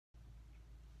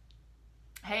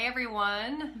Hey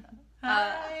everyone.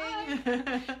 Hi.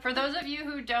 For those of you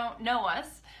who don't know us,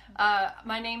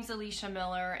 my name's Alicia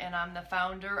Miller and I'm the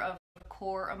founder of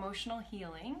Core Emotional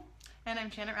Healing. And I'm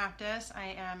Janet Raftis.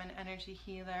 I am an energy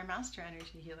healer, master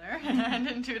energy healer, and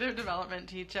intuitive development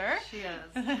teacher. She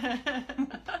is.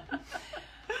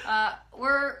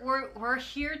 We're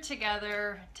here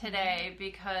together today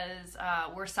because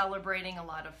we're celebrating a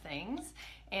lot of things,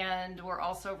 and we're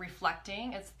also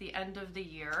reflecting. It's the end of the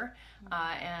year,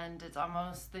 and it's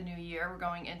almost the new year. We're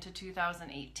going into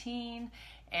 2018,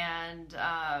 and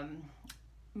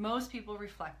most people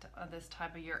reflect on this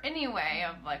time of year anyway,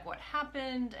 of like what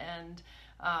happened and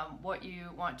what you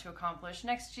want to accomplish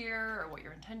next year or what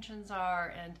your intentions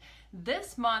are. And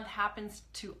this month happens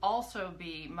to also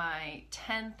be my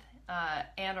 10th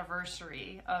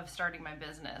anniversary of starting my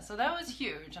business. So that was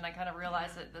huge, and I kind of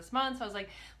realized it this month. So I was like,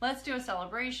 let's do a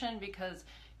celebration, because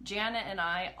Janet and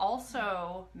I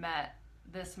also met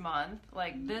this month,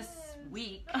 like this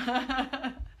week,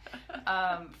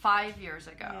 5 years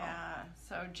ago. Yeah.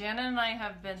 So Janet and I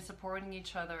have been supporting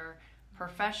each other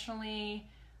professionally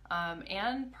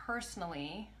and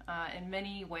personally in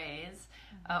many ways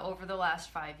over the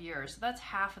last 5 years. So that's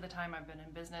half of the time I've been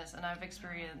in business, and I've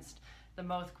experienced the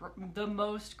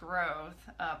most growth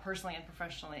personally and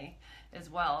professionally as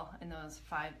well in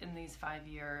these 5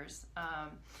 years.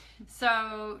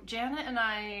 So Janet and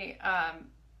I,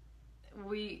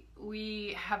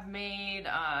 we have made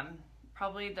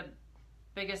probably the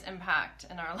biggest impact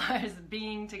in our lives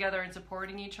being together and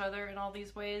supporting each other in all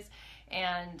these ways.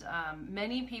 And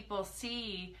many people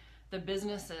see the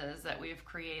businesses that we've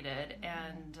created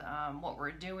and what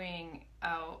we're doing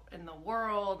out in the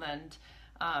world, and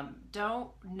don't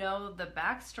know the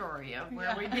backstory of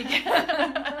where we began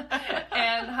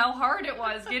and how hard it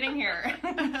was getting here.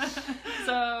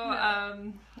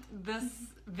 So this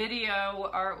video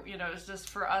is just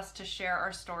for us to share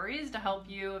our stories, to help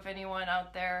you if anyone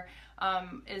out there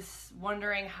is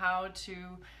wondering how to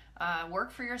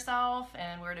work for yourself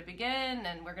and where to begin.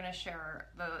 And we're going to share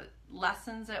the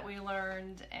lessons that we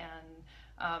learned,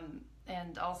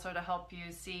 and also to help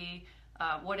you see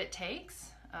what it takes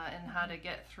and how to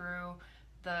get through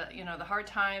the hard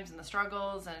times and the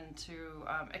struggles, and to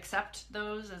accept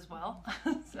those as well.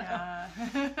 So. Yeah.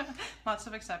 Lots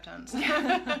of acceptance.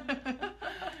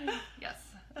 Yes.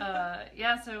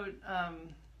 So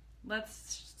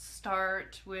let's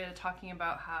start with talking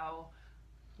about how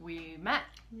we met.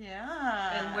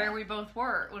 Yeah. And where we both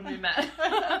were when we met.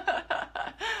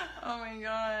 Oh my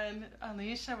God.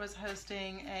 Alicia was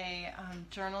hosting a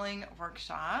journaling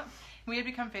workshop. We had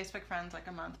become Facebook friends like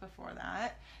a month before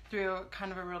that through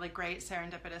kind of a really great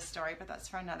serendipitous story, but that's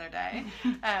for another day.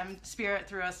 Spirit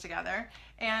threw us together.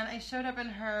 And I showed up in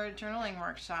her journaling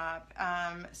workshop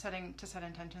set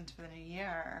intentions for the new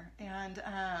year.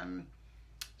 And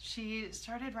she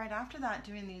started right after that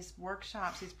doing these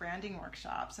workshops, these branding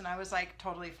workshops. And I was like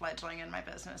totally fledgling in my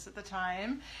business at the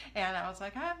time. And I was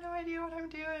like, I have no idea what I'm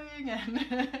doing.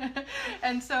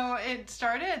 And so it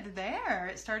started there.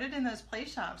 It started in those play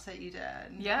shops that you did.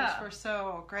 Yeah. Which were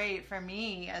so great for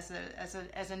me as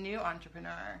a new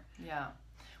entrepreneur. Yeah.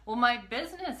 Well, my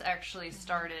business actually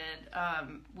started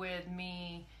with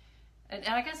me, and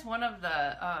I guess one of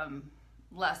the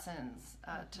lessons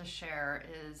to share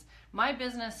is my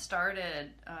business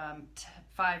started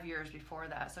 5 years before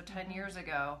that, so 10 years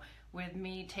ago, with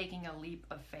me taking a leap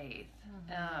of faith.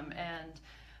 And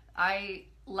I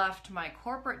left my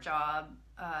corporate job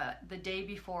the day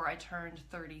before I turned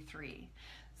 33.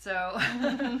 So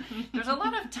there's a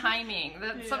lot of timing.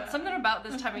 Something about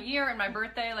this time of year and my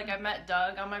birthday. Like, I met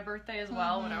Doug on my birthday as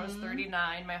well when I was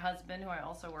 39, my husband, who I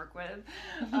also work with.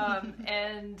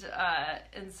 And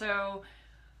so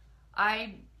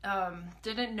I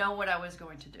didn't know what I was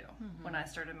going to do when I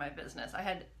started my business. I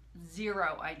had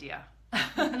zero idea.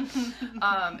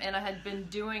 And I had been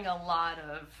doing a lot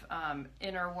of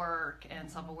inner work and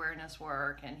self-awareness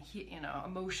work, and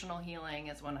emotional healing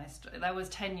is when that was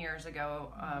 10 years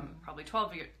ago, probably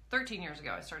 13 years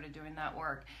ago I started doing that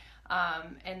work.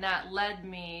 And that led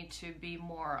me to be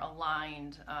more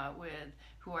aligned with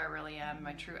who I really am,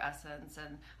 my true essence,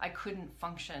 and I couldn't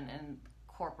function in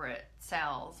corporate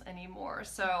sales anymore.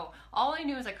 So all I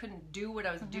knew is I couldn't do what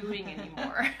I was doing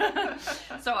anymore.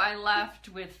 So I left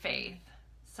with faith.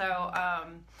 So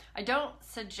I don't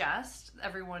suggest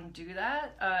everyone do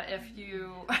that if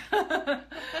you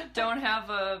don't have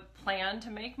a plan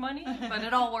to make money, but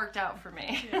it all worked out for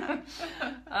me. Yeah.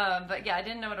 But yeah, I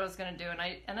didn't know what I was going to do, and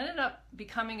I ended up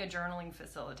becoming a journaling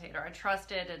facilitator. I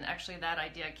trusted, and actually that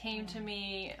idea came to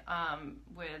me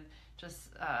with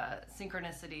just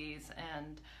synchronicities,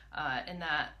 and in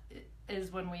that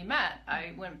is when we met.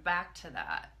 I went back to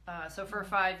that. So for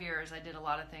 5 years, I did a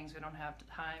lot of things. We don't have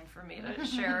time for me to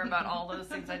share about all those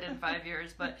things I did in 5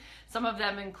 years, but some of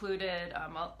them included,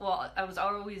 I was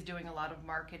always doing a lot of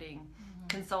marketing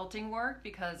consulting work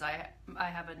because I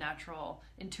have a natural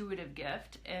intuitive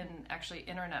gift in actually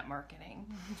internet marketing.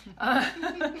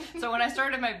 So when I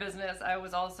started my business, I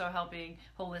was also helping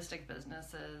holistic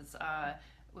businesses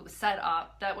set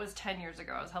up. That was 10 years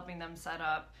ago. I was helping them set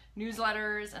up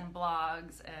newsletters and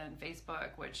blogs and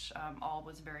Facebook, which all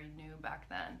was very new back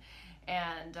then.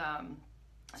 And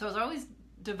so I was always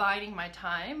dividing my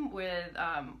time with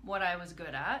what I was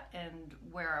good at and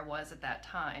where I was at that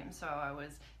time. So I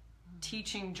was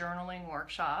teaching journaling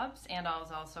workshops, and I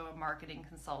was also a marketing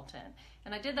consultant.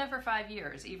 And I did that for 5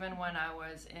 years. Even when I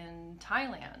was in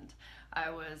Thailand, I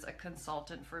was a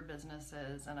consultant for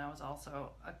businesses, and I was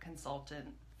also a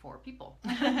consultant for people.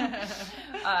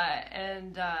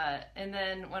 And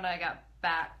then when I got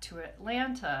back to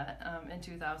Atlanta in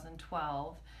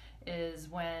 2012 is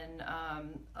when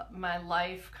my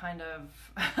life kind of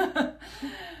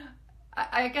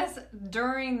I guess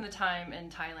during the time in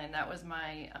Thailand, that was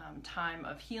my time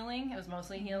of healing. It was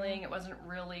mostly healing. It wasn't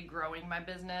really growing my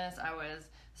business. I was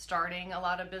starting a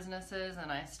lot of businesses, and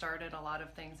I started a lot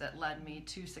of things that led me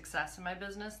to success in my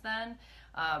business then.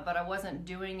 But I wasn't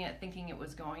doing it thinking it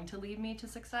was going to lead me to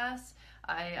success.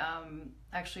 I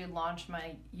actually launched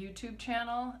my YouTube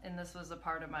channel, and this was a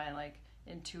part of my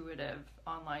intuitive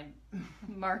online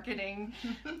marketing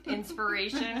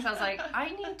inspiration. So I was like,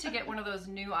 I need to get one of those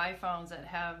new iPhones that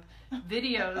have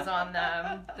videos on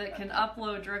them that can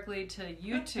upload directly to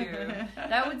YouTube.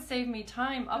 That would save me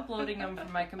time uploading them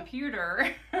from my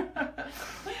computer.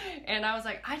 And I was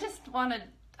like, I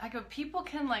go, people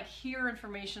can hear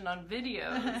information on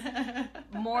videos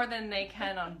more than they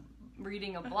can on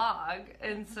reading a blog.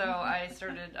 And so I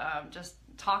started just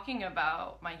talking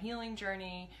about my healing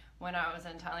journey when I was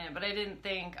in Thailand, but I didn't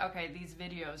think, okay, these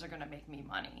videos are going to make me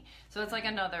money. So it's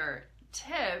another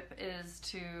tip is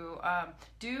to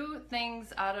do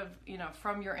things out of,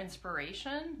 from your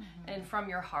inspiration and from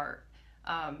your heart.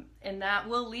 And that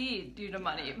will lead you to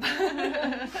money.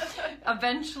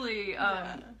 Eventually,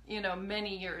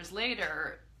 many years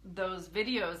later, those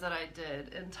videos that I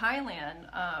did in Thailand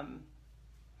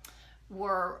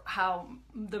were how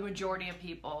the majority of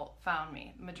people found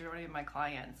me. The majority of my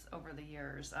clients over the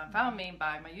years found me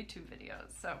by my YouTube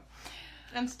videos. So,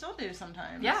 and still do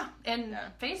sometimes. Yeah, and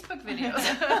Facebook videos.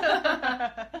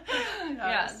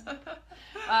 Yes.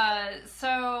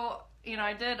 So,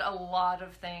 I did a lot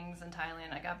of things in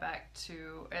Thailand. I got back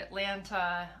to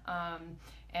Atlanta,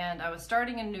 and I was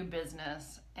starting a new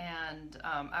business, and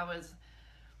I was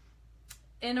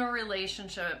in a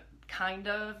relationship, kind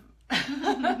of.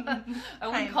 I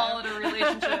wouldn't call it a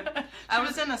relationship. I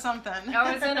was in a something.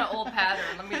 I was in an old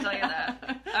pattern, let me tell you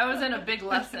that. I was in a big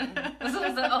lesson. This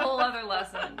was a whole other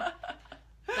lesson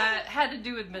that had to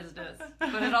do with business,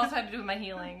 but it also had to do with my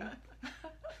healing.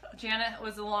 Janet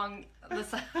was along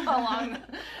with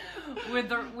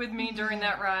me during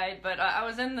that ride, but I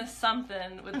was in this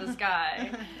something with this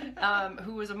guy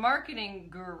who was a marketing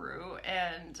guru,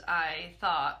 and I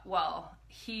thought, well,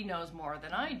 he knows more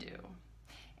than I do.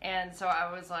 And so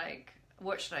I was like,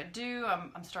 what should I do?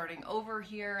 I'm starting over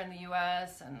here in the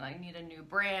U.S. and I need a new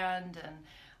brand. And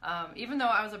even though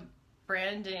I was a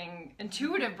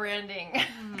intuitive branding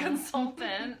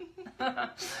consultant,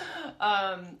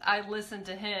 I listened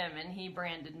to him and he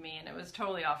branded me, and it was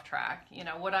totally off track.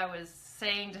 What I was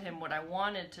saying to him, what I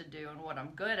wanted to do and what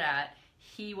I'm good at,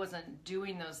 he wasn't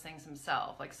doing those things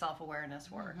himself, like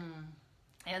self-awareness work.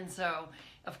 And so,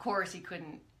 of course, he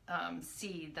couldn't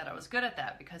see that I was good at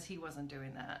that because he wasn't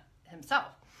doing that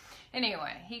himself.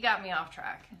 Anyway, he got me off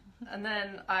track. And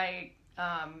then I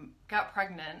got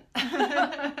pregnant,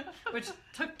 which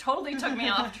totally took me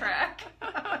off track.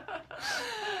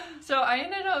 So I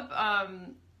ended up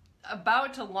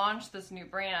about to launch this new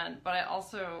brand, but I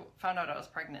also found out I was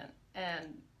pregnant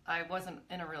and I wasn't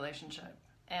in a relationship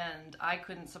and I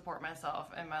couldn't support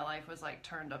myself and my life was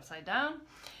turned upside down.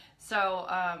 So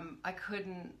I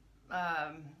couldn't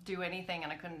do anything,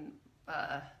 and I couldn't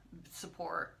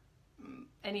support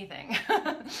anything.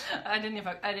 I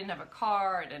didn't have a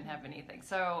car. I didn't have anything.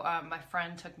 So my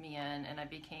friend took me in, and I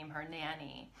became her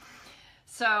nanny.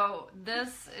 So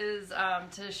this is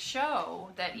to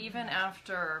show that even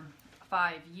after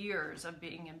 5 years of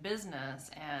being in business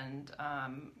and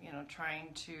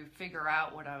trying to figure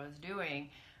out what I was doing,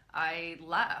 I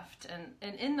left, and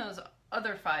in those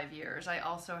other 5 years, I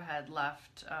also had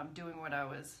left doing what I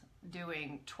was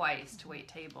doing twice to wait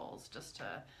tables just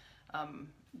to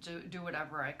do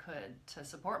whatever I could to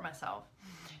support myself.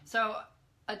 So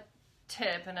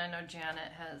tip, and I know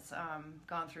Janet has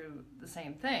gone through the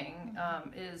same thing,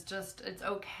 is just it's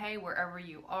okay wherever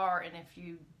you are, and if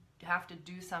you have to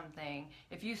do something,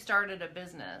 if you started a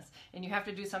business and you have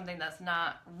to do something that's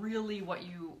not really what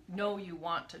you know you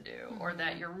want to do or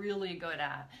that you're really good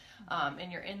at,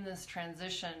 and you're in this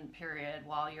transition period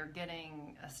while you're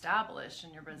getting established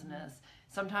in your business,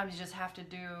 sometimes you just have to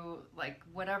do like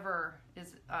whatever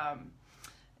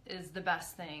is the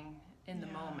best thing in the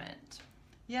moment.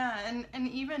 Yeah, and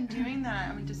even doing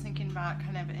that, I'm just thinking about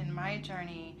kind of in my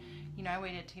journey, you know, I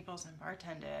waited tables and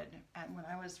bartended when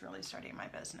I was really starting my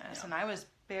business, and I was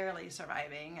barely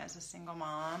surviving as a single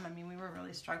mom. I mean, we were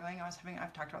really struggling. I was having,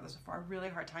 I've talked about this before, a really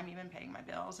hard time even paying my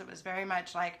bills. It was very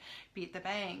much like beat the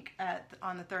bank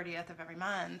on the 30th of every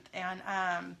month.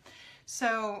 And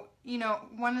so, you know,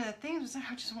 one of the things was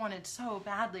I just wanted so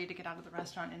badly to get out of the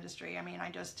restaurant industry. I mean, I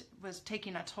just was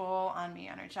taking a toll on me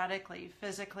energetically,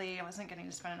 physically. I wasn't getting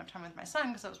to spend enough time with my son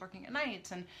because I was working at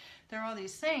nights, and there were all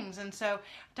these things. And so I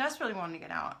desperately wanted to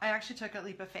get out. I actually took a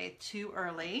leap of faith too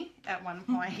early at one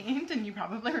point, and you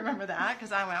probably remember that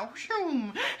because I went,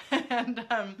 shoom,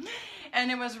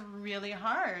 and it was really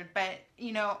hard. But,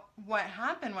 you know, what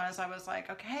happened was I was like,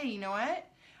 okay, you know what?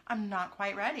 I'm not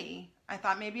quite ready. I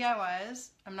thought maybe I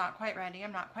was. I'm not quite ready.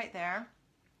 I'm not quite there.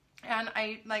 And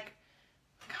I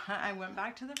went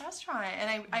back to the restaurant,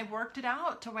 and I worked it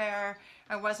out to where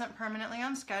I wasn't permanently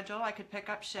on schedule. I could pick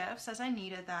up shifts as I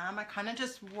needed them. I kind of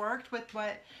just worked with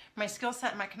what my skill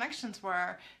set and my connections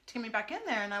were to get me back in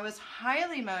there. And I was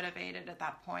highly motivated at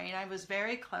that point. I was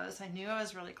very close. I knew I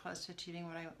was really close to achieving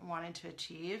what I wanted to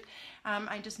achieve.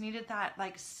 I just needed that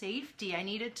like safety. I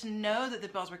needed to know that the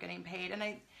bills were getting paid. And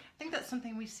I think that's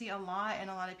something we see a lot in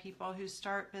a lot of people who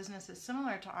start businesses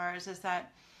similar to ours, is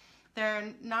that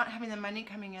they're not having the money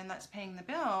coming in that's paying the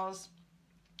bills,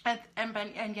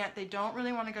 and yet they don't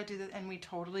really want to go do that, and we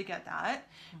totally get that.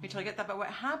 We totally get that. But what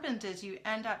happens is you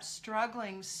end up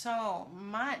struggling so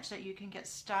much that you can get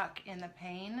stuck in the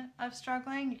pain of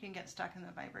struggling. You can get stuck in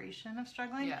the vibration of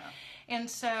struggling. Yeah. And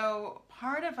so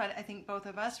part of what I think both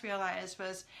of us realized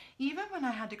was, even when I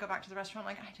had to go back to the restaurant,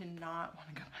 like I did not want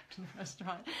to go back to the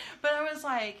restaurant, but I was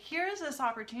like, here's this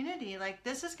opportunity. Like,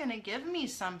 this is going to give me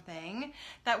something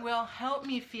that will help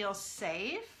me feel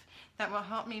safe, that will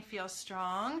help me feel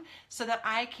strong, so that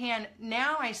I can,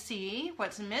 now I see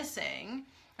what's missing,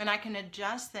 and I can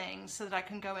adjust things so that I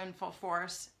can go in full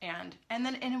force. And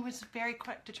it was very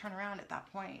quick to turn around at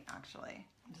that point, actually.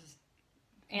 Just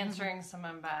answering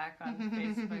someone back on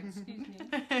Facebook, excuse me.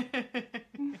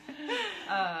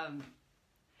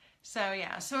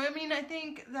 So I mean, I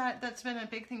think that's been a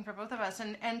big thing for both of us,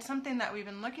 and something that we've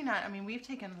been looking at. I mean, we've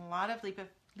taken a lot of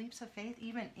leaps of faith,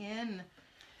 even in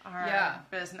our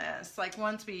business, like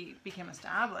once we became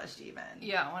established even.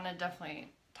 Yeah, I want to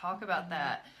definitely talk about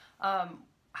that.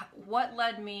 What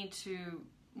led me to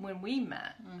when we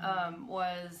met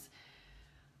was,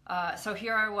 so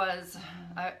here I was,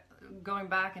 going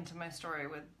back into my story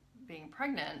with being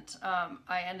pregnant.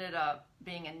 I ended up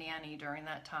being a nanny during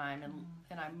that time,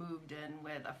 and I moved in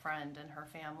with a friend and her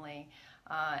family.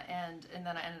 And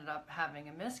then I ended up having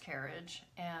a miscarriage,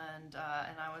 and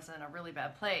I was in a really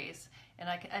bad place. And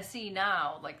I see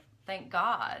now, like, thank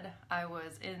God I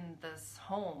was in this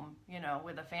home, you know,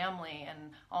 with a family,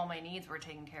 and all my needs were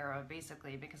taken care of,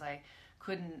 basically, because I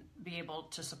couldn't be able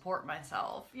to support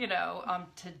myself, you know,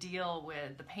 to deal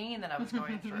with the pain that I was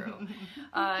going through.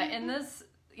 And this,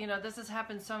 you know, this has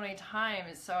happened so many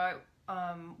times. So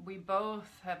we both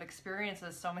have experienced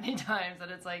this so many times that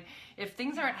it's like, if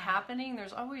things aren't happening,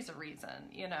 there's always a reason,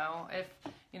 you know. If,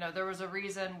 you know, there was a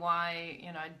reason why,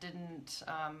 you know, I didn't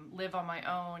live on my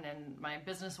own, and my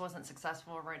business wasn't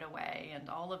successful right away, and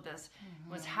all of this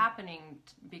was happening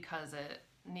because it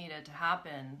needed to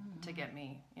happen to get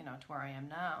me, you know, to where I am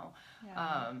now.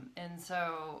 And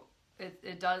so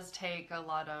it does take a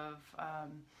lot of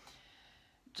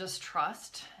just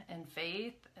trust and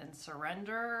faith and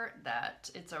surrender that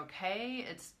it's okay.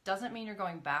 It doesn't mean you're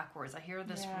going backwards. I hear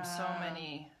this from so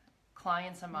many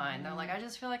clients of mine. They're like, I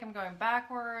just feel like I'm going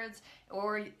backwards.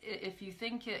 Or if you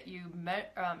think if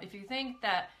you think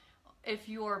that if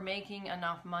you're making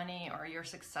enough money or you're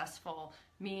successful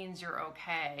means you're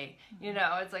okay, you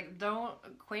know, it's like, don't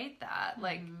equate that.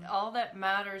 Like, all that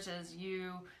matters is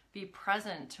you be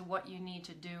present to what you need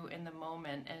to do in the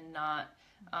moment, and not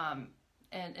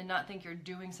and not think you're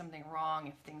doing something wrong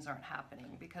if things aren't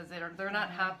happening, because they're not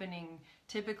happening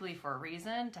typically for a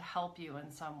reason, to help you in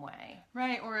some way.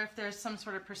 Right, or if there's some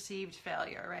sort of perceived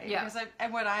failure, right? Yeah. Because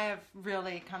what I have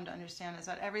really come to understand is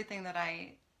that everything that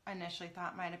I initially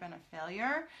thought might have been a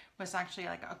failure was actually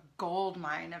like a gold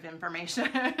mine of information.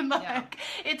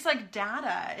 It's like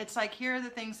data. It's like, here are the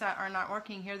things that are not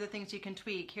working. Here are the things you can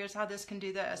tweak. Here's how this can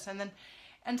do this.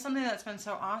 And something that's been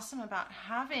so awesome about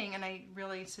having, and I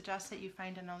really suggest that you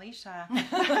find an Alicia,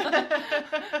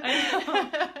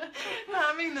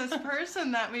 having this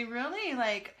person that we really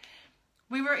like,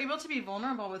 we were able to be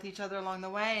vulnerable with each other along the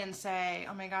way and say,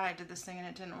 oh my God, I did this thing and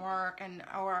it didn't work,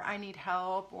 or I need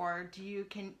help, or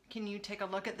can you take a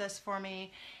look at this for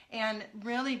me? And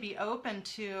really be open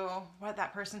to what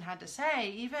that person had to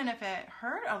say, even if it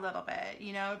hurt a little bit,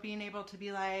 being able to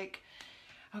be like,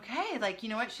 okay, like, you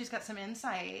know what, she's got some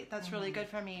insight that's really good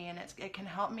for me, and it can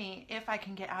help me if I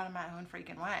can get out of my own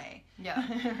freaking way. Yeah.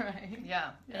 Right.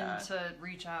 Yeah. And to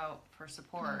reach out for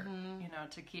support,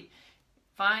 to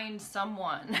find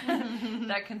someone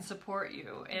that can support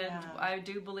you. And I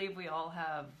do believe we all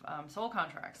have soul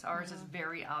contracts. Ours is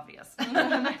very obvious.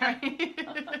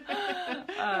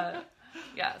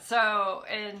 Yeah. So,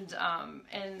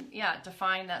 to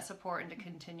find that support and to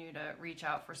continue to reach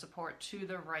out for support to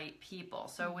the right people.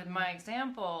 So with my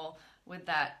example, with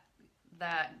that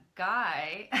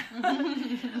guy,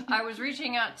 I was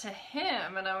reaching out to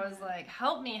him and I was like,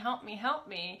 help me.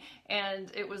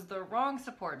 And it was the wrong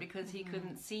support because he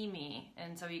couldn't see me.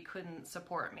 And so he couldn't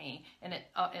support me. And it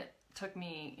took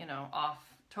me,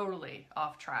 totally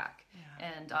off track. Yeah.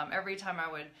 And every time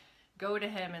I would go to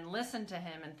him and listen to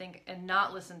him and think and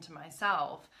not listen to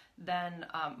myself, then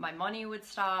my money would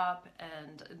stop,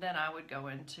 and then I would go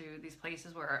into these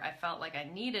places where I felt like I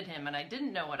needed him and I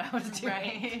didn't know what I was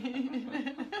doing.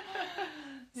 Right.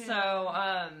 So,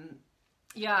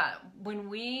 when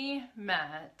we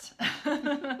met,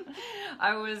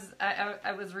 I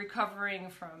was recovering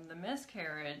from the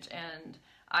miscarriage, and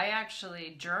I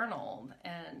actually journaled,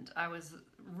 and I was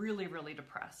really, really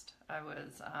depressed. I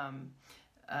was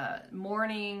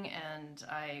mourning, and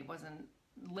I wasn't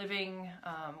living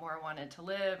where I wanted to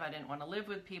live. I didn't want to live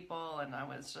with people, and I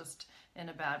was just in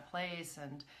a bad place.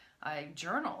 And I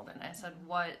journaled, and I said,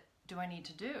 what do I need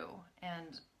to do?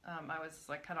 And I was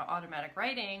like kind of automatic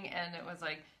writing, and it was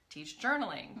like, teach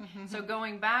journaling. Mm-hmm. So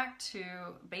going back to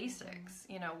basics,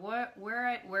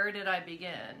 where did I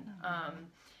begin?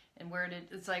 And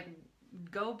it's like,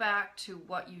 go back to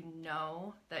what you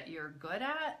know that you're good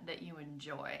at, that you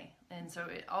enjoy. And so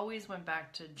it always went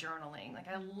back to journaling. Like,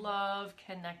 I love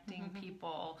connecting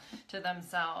people to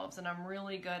themselves, and I'm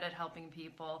really good at helping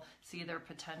people see their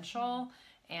potential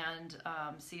and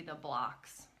see the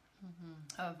blocks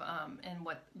of and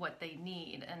what they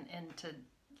need, and to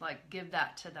like give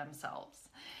that to themselves.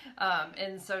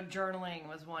 And so journaling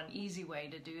was one easy way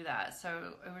to do that.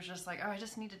 So it was just like, oh, I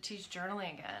just need to teach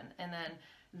journaling again. And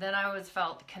then I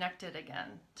felt connected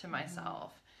again to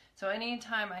myself. So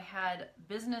anytime I had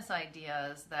business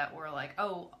ideas that were like,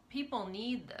 oh, people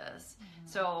need this,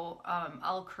 so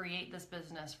I'll create this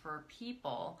business for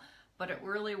people, but it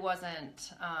really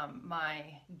wasn't my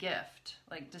gift,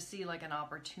 like to see like an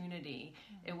opportunity.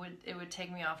 It would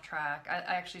take me off track.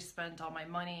 I actually spent all my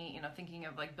money, thinking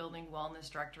of like building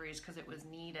wellness directories because it was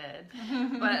needed,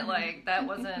 but like that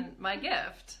wasn't my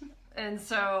gift. And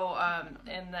so,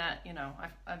 in that,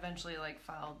 I eventually like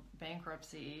filed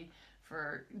bankruptcy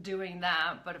for doing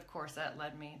that, but of course that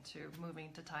led me to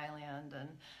moving to Thailand and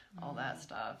all that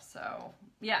stuff. So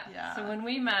yeah. So when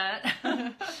we met,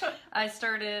 I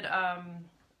started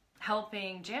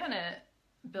helping Janet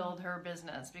build her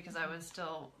business because I was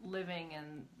still living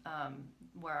in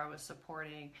where I was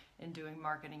supporting and doing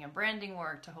marketing and branding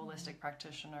work to holistic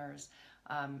practitioners,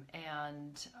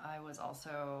 and I was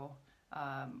also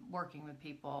working with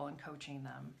people and coaching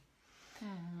them.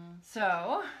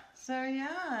 So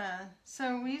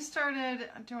we started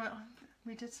doing,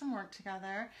 we did some work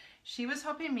together. She was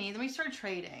helping me, then we started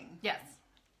trading.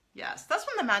 Yes, that's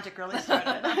when the magic really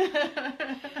started.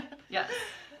 Yes.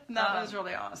 That was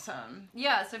really awesome.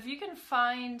 Yeah, so if you can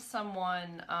find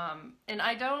someone, and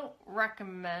I don't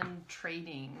recommend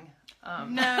trading. No,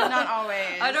 not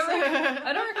always. I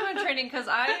don't recommend trading because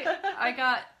I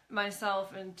got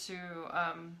myself into,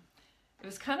 it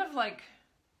was kind of like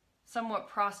somewhat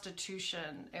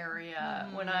prostitution area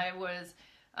when I was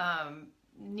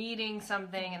needing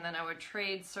something, and then I would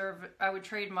trade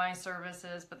my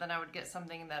services, but then I would get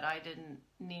something that I didn't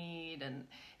need, and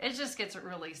it just gets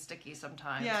really sticky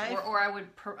sometimes. Yeah, or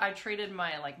I traded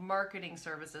my like marketing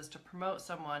services to promote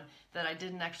someone that I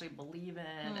didn't actually believe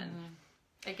in, and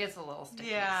it gets a little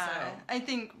sticky. Yeah, so. I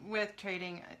think with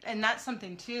trading, and that's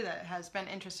something too that has been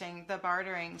interesting, the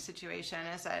bartering situation,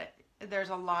 is that there's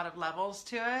a lot of levels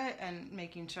to it, and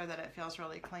making sure that it feels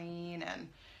really clean and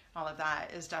all of that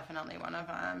is definitely one of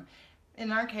them.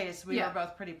 in our case, we Yeah. were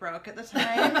both pretty broke at the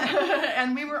time.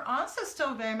 And we were also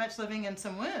still very much living in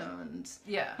some wounds.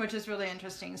 Yeah. Which is really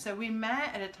interesting. So we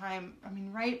met at a time, I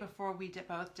mean, right before we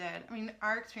both did. I mean,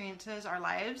 our experiences, our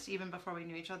lives, even before we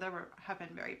knew each other, have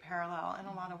been very parallel in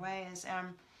a lot of ways.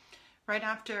 And right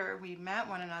after we met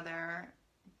one another,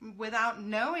 without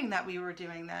knowing that we were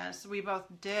doing this, we both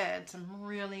did some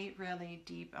really, really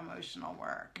deep emotional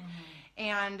work.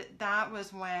 And that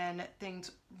was when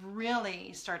things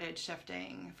really started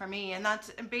shifting for me. And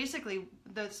that's basically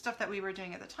the stuff that we were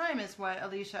doing at the time is what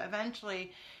Alicia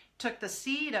eventually took the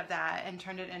seed of that and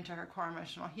turned it into her core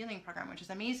emotional healing program, which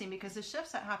is amazing because the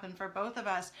shifts that happened for both of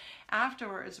us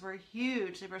afterwards were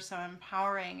huge. They were so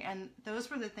empowering. And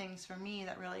those were the things for me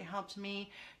that really helped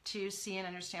me to see and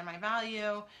understand my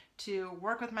value, to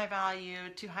work with my value,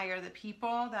 to hire the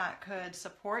people that could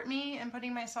support me in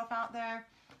putting myself out there,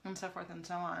 and so forth and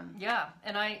so on. Yeah.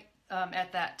 And I,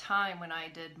 at that time when I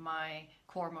did my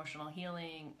core emotional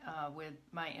healing with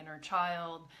my inner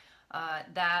child,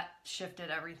 that shifted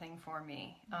everything for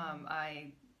me.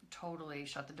 I totally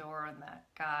shut the door on that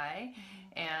guy,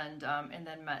 and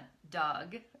then met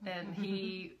Doug, and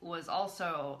he was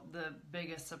also the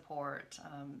biggest support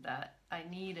that I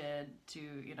needed to,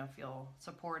 feel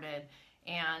supported.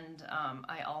 And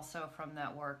I also, from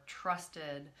that work,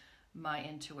 trusted my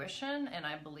intuition, and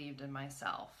I believed in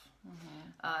myself.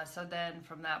 So then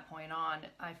from that point on,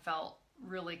 I felt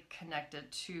really connected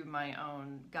to my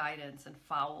own guidance and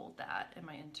followed that in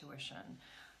my intuition.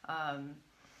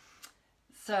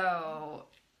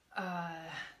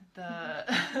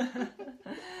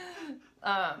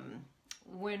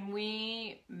 When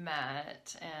we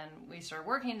met and we started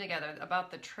working together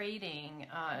about the trading,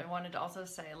 I wanted to also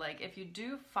say, like, if you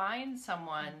do find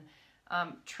someone,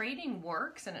 trading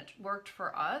works, and it worked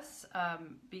for us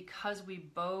because we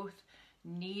both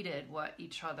needed what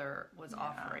each other was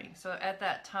offering. So at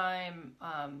that time,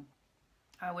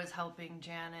 I was helping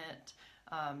Janet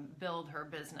build her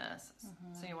business.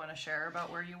 So you want to share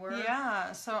about where you were?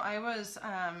 Yeah, so I was,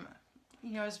 I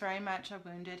was very much a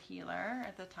wounded healer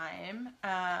at the time,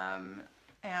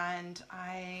 and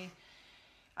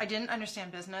I didn't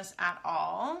understand business at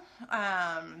all,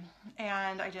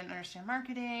 and I didn't understand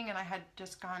marketing, and I had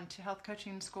just gone to health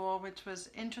coaching school, which was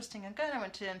interesting and good. I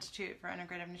went to the Institute for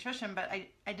Integrative Nutrition, but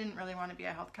I didn't really want to be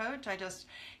a health coach. I just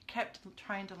kept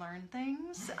trying to learn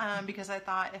things because I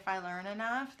thought if I learn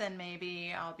enough, then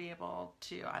maybe I'll be able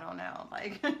to, I don't know,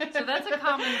 like... So that's a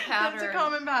common pattern. That's a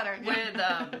common pattern. With,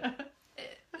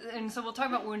 and so we'll talk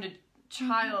about wounded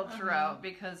child throughout,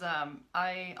 because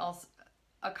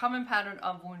a common pattern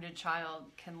of wounded child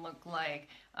can look like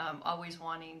always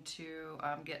wanting to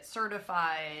get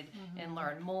certified and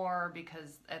learn more,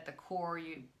 because at the core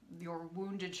your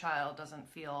wounded child doesn't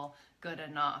feel good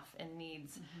enough and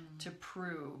needs to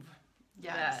prove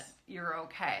that you're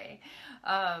okay.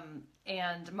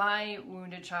 And my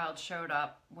wounded child showed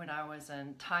up when I was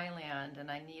in Thailand,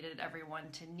 and I needed everyone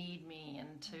to need me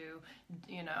and to,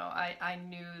 I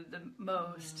knew the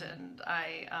most, and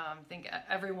I think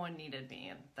everyone needed me,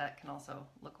 and that can also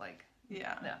look like,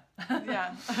 yeah.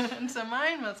 And so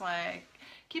mine was like,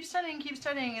 keep studying,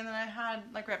 and then I had,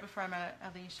 like, right before I met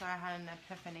Alicia, I had an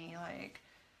epiphany, like,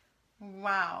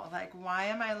 wow, like, why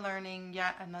am I learning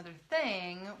yet another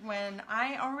thing when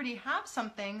I already have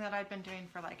something that I'd been doing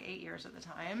for like 8 years at the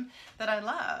time that I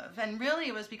love? And really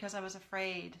it was because I was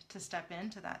afraid to step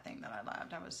into that thing that I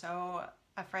loved. I was so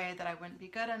afraid that I wouldn't be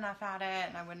good enough at it,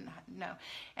 and I wouldn't know.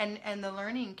 And the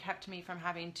learning kept me from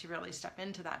having to really step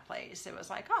into that place. It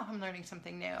was like, oh, I'm learning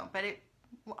something new, but it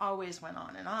always went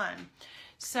on and on.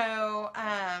 So,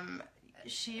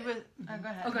 she was... Oh, go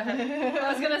ahead. Oh, go ahead.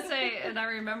 I was going to say, and I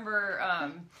remember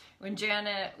when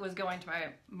Janet was going to my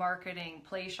marketing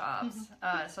play shops,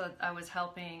 so I was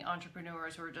helping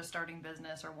entrepreneurs who were just starting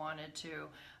business or wanted to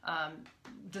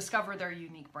discover their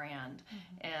unique brand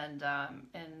and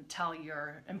tell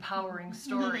your empowering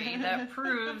story that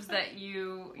proves that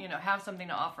you have something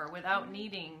to offer without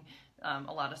needing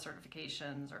a lot of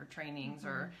certifications or trainings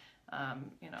or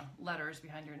letters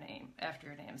behind your name, after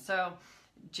your name. So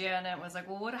Janet was like,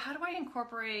 well, how do I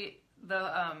incorporate the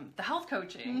health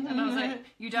coaching? And I was like,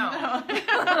 you don't. No.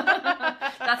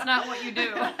 That's not what you do.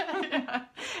 Yeah.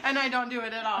 And I don't do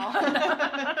it at all.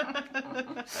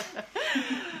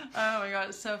 Oh my God,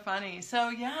 it's so funny. So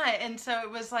yeah, and so it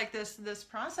was like this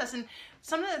process, and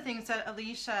some of the things that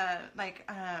Alicia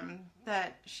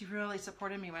that she really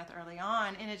supported me with early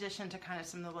on, in addition to kind of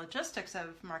some of the logistics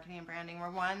of marketing and branding, were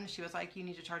one, she was like, you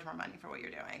need to charge more money for what you're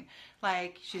doing.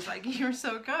 Like, she's like, you're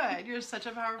so good. You're such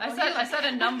a powerful I said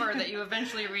a number that you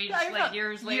eventually reached like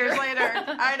years later. Years later,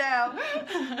 I know.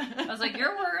 I was like,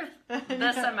 you're worth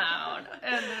this amount.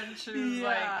 And then she was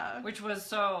like, which was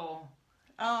so...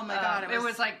 Oh my God. It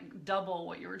was like double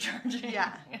what you were charging.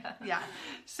 Yeah.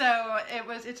 So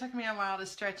it took me a while to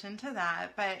stretch into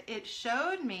that, but it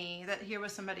showed me that here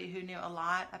was somebody who knew a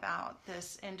lot about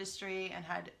this industry and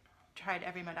had tried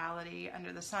every modality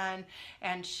under the sun.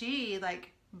 And she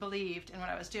like believed in what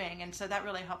I was doing. And so that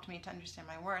really helped me to understand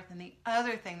my worth. And the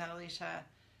other thing that Alicia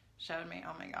showed me,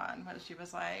 oh my God, was she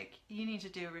was like, you need to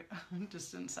do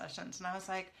distance sessions. And I was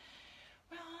like,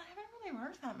 well, I haven't really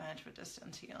worked that much with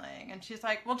distance healing. And she's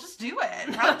like, well, just do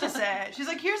it. Practice it. She's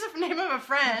like, here's the name of a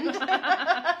friend. Reach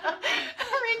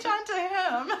out to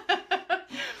him.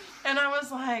 And I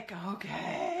was like,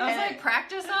 okay. I was like,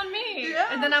 practice on me. Yeah.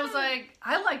 And then I was like,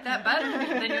 I like that better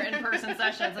than your in-person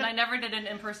sessions. And I never did an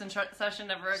in-person session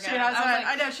ever again. She has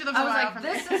I know, she lives a while from me.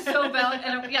 This is so valuable.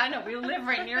 And yeah, I know, we live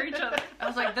right near each other. I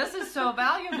was like, this is so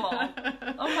valuable.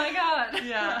 Oh my God.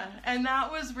 Yeah. And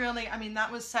that was really, I mean,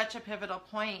 that was such a pivotal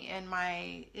point in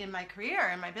my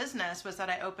career, in my business, was that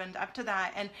I opened up to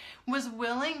that and was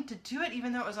willing to do it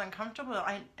even though it was uncomfortable.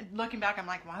 Looking back, I'm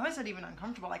like, why was it even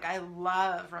uncomfortable? Like, I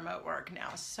love remote work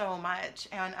now so much.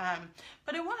 And,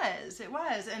 but it was.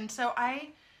 And so I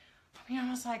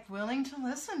was like willing to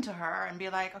listen to her and be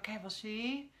like, okay, well,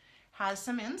 she has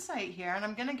some insight here and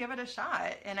I'm going to give it a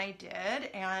shot. And I did.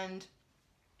 And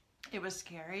it was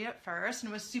scary at first,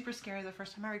 and it was super scary the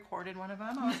first time I recorded one of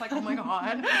them. I was like, oh my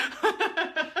God.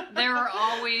 They were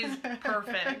always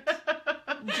perfect.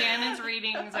 Janet's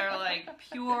readings are like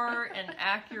pure and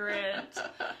accurate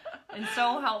and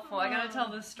so helpful. I gotta tell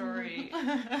this story.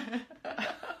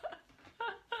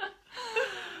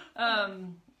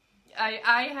 I'm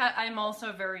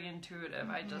also very intuitive.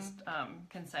 I just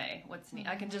can say what's needed.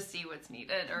 I can just see what's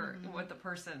needed or what the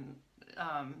person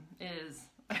is.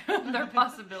 Their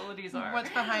possibilities are. What's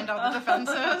behind all the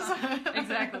defenses.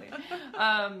 Exactly.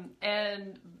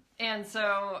 And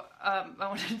so I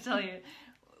wanted to tell you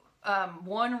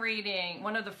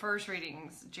one of the first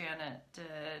readings Janet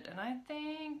did, and I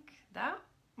think that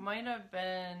might have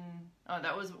been,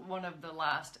 that was one of the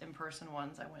last in-person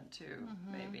ones I went to,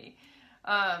 maybe.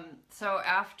 So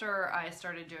after I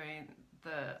started doing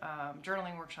the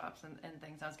journaling workshops and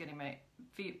things, I was getting my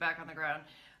feet back on the ground.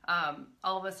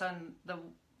 All of a sudden, the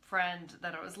friend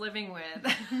that I was living with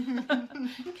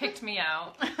kicked me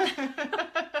out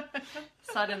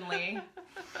suddenly,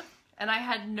 and I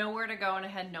had nowhere to go and I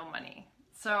had no money.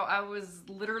 So I was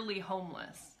literally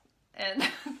homeless. And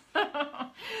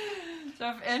so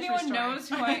if anyone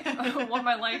knows what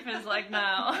my life is like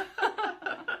now,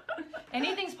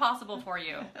 anything's possible for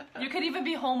you. You could even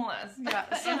be homeless and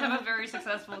have a very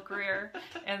successful career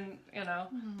and,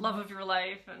 love of your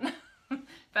life and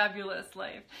fabulous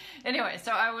life. Anyway,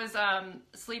 so I was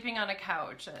sleeping on a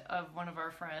couch of one of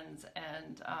our friends,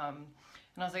 and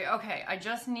I was like, okay, I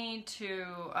just need to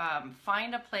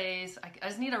find a place. I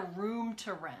just need a room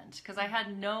to rent because I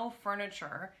had no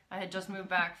furniture. I had just moved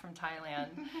back from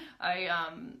Thailand.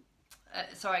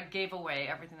 So I gave away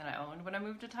everything that I owned when I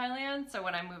moved to Thailand. So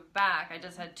when I moved back, I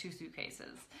just had 2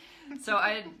 suitcases. So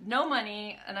I had no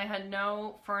money and I had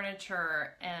no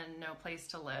furniture and no place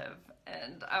to live.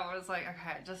 And I was like,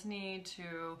 okay, I just need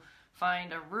to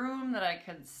find a room that I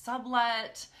could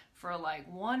sublet for like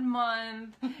 1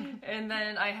 month. And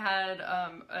then I had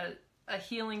a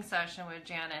healing session with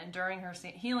Janet. And during her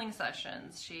healing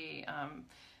sessions, she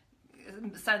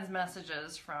sends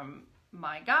messages from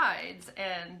my guides.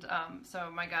 And so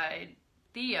my guide,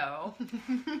 Theo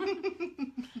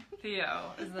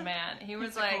is the man. He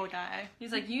was like, cool guy.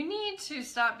 He's like, you need to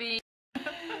stop being,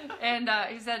 and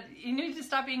he said, you need to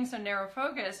stop being so narrow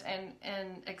focused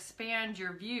and expand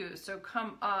your view. So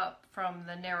come up from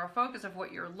the narrow focus of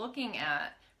what you're looking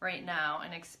at right now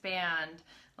and expand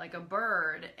like a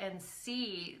bird and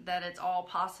see that it's all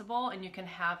possible and you can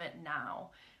have it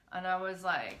now. And I was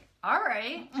like, all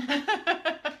right.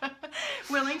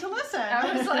 Willing to listen.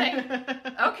 I was like,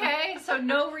 okay, so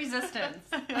no resistance.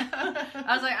 I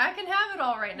was like, I can have it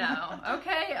all right now.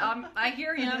 Okay, I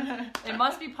hear you. It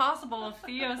must be possible if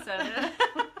Theo said it.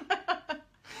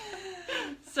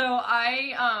 So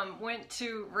I went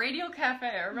to Radio Cafe.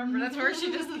 I remember that's where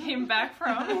she just came back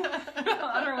from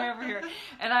on her way over here.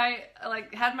 And I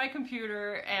had my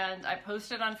computer and I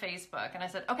posted on Facebook and I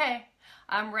said, okay,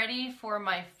 I'm ready for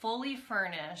my fully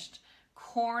furnished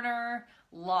corner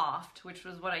loft, which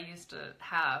was what I used to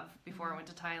have before I went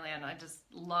to Thailand. I just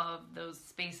love those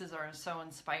spaces, are so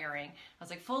inspiring. I was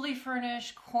like, fully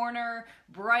furnished corner,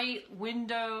 bright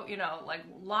window,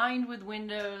 lined with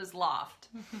windows loft.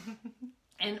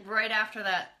 And right after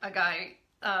that, a guy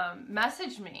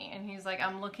messaged me and he's like,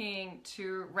 I'm looking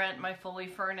to rent my fully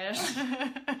furnished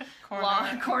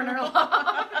corner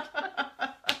loft.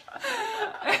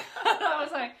 I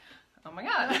was like, oh my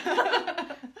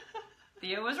God.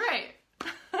 Theo was right.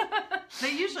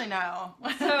 They usually know.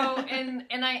 So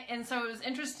so it was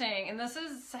interesting, and this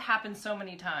has happened so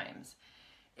many times.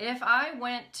 If I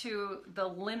went to the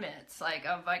limits,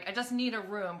 I just need a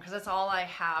room because that's all I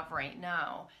have right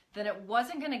now, then it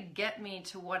wasn't going to get me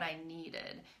to what I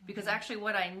needed. Because actually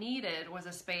what I needed was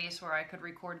a space where I could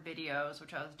record videos,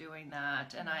 which I was doing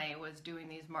that, and I was doing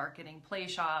these marketing play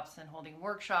shops and holding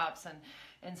workshops,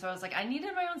 and so I was like, I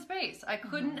needed my own space. I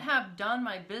couldn't have done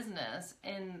my business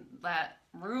in that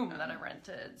room that I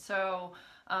rented. So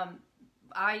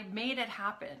I made it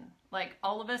happen. Like,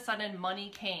 all of a sudden money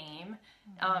came,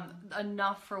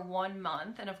 enough for 1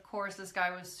 month. And of course this guy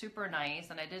was super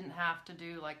nice and I didn't have to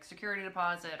do like security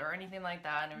deposit or anything like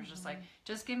that. And it was just like,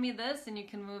 just give me this and you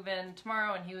can move in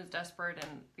tomorrow. And he was desperate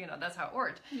and that's how it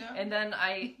worked. Yeah. And then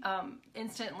I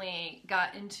instantly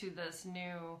got into this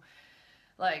new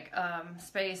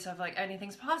space of like,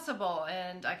 anything's possible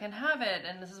and I can have it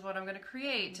and this is what I'm going to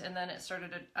create. And then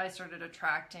I started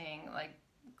attracting like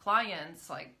clients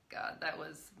that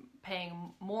was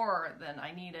paying more than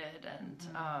I needed. And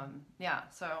yeah,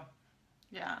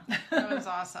 that was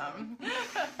awesome.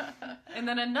 And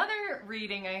then another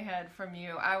reading I had from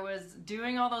you, I was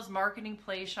doing all those marketing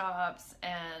play shops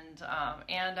and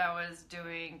I was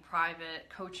doing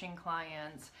private coaching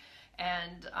clients.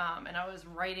 And I was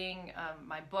writing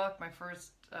my book, my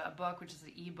first book, which is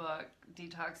the ebook,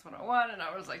 Detox 101, and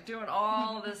I was like doing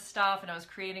all this stuff, and I was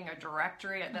creating a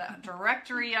directory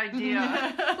idea.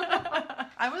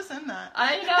 I was in that.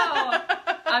 I know.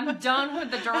 I'm done with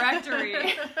the directory.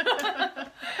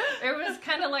 It was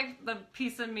kind of like the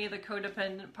piece of me, the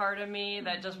codependent part of me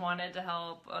that just wanted to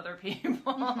help other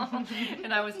people.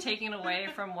 And I was taking away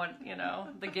from what,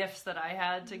 the gifts that I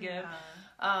had to give.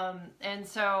 Yeah. And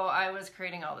so I was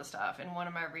creating all this stuff. In one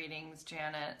of my readings,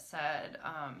 Janet said,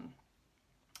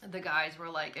 the guys were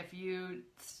like, if you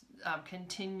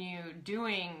continue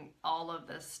doing all of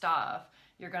this stuff,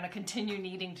 you're going to continue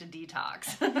needing to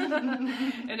detox.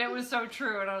 And it was so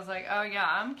true. And I was like, oh yeah,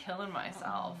 I'm killing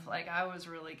myself. Like, I was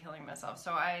really killing myself.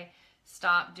 So I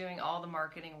stopped doing all the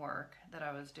marketing work that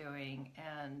I was doing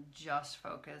and just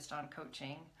focused on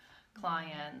coaching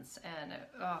clients. And it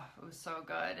was so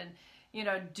good. And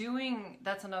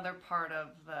that's another part of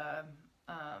the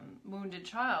wounded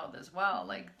child as well,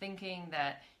 like thinking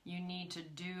that you need to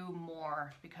do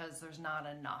more because there's not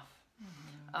enough.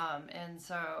 And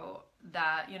so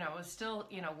that, was still,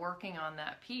 working on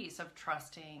that piece of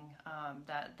trusting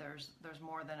that there's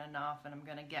more than enough and I'm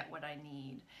going to get what I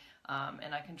need.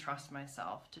 And I can trust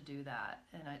myself to do that.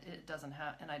 And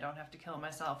I don't have to kill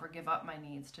myself or give up my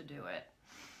needs to do it.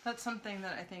 That's something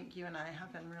that I think you and I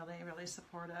have been really, really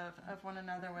supportive of one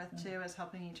another with too, is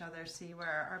helping each other see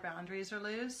where our boundaries are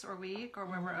loose or weak, or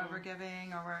where we're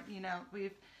overgiving, or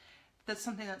that's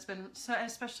something that's been so,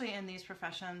 especially in these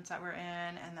professions that we're in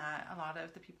and that a lot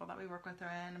of the people that we work with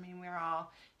are in. I mean, we're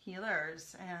all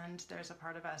healers, and there's a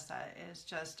part of us that is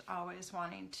just always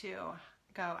wanting to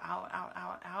go out.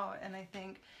 And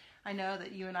I know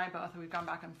that you and I both, we've gone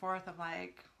back and forth of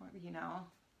like,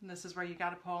 this is where you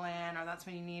got to pull in, or that's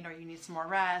when you need some more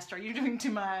rest, or you're doing too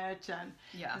much. And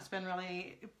it's been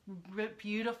really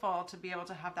beautiful to be able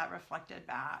to have that reflected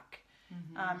back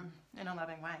in a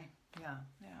loving way. Yeah.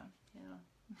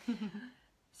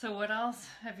 So what else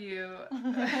have you,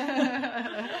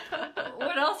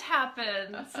 what else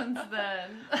happened since then?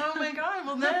 Oh my God.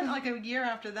 Well, then like a year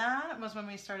after that was when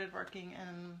we started working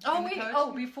in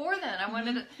before then I'm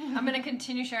going to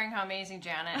continue sharing how amazing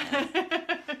Janet is.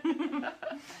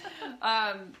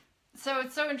 So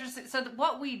it's so interesting. So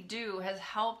what we do has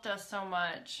helped us so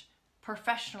much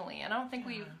professionally, and I don't think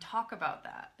we talk about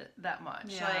that much.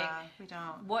 Yeah, we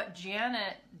don't. What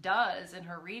Janet does in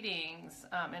her readings,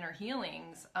 in her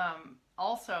healings,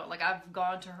 also, like, I've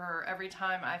gone to her every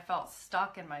time I felt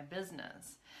stuck in my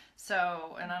business.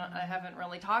 So, and I haven't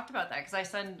really talked about that because I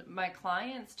send my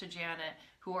clients to Janet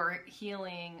who are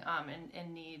healing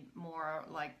and need more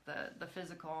like the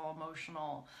physical,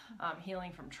 emotional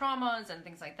healing from traumas and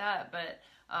things like that. But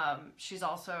she's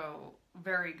also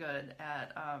very good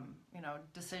at,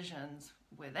 decisions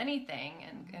with anything,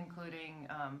 and including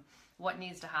what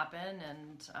needs to happen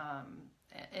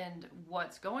and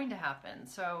what's going to happen.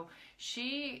 So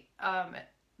she,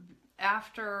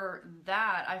 after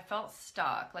that, I felt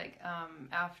stuck. Like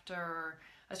after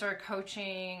I started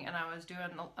coaching, and I was doing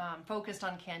focused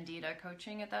on Candida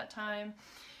coaching at that time,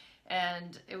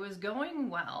 and it was going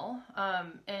well.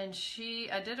 And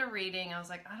I did a reading. I was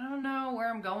like, I don't know where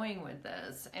I'm going with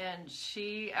this. And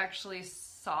she actually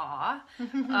saw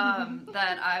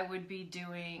that I would be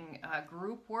doing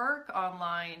group work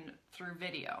online through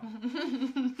video.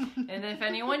 And if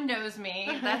anyone knows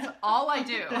me, that's all I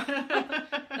do.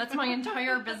 That's my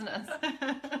entire business.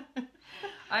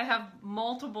 I have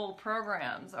multiple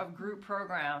programs of group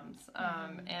programs,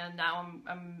 and now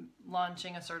I'm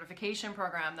launching a certification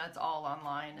program that's all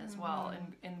online as well,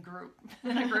 in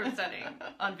a group setting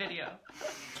on video.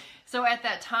 So at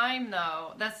that time,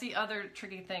 though, that's the other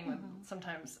tricky thing with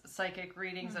sometimes psychic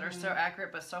readings that are so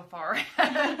accurate but so far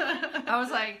ahead. I was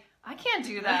like, I can't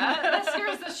do that. That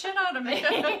scares the shit out of me.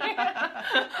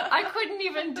 I couldn't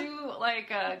even do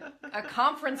like a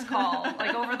conference call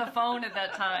like over the phone at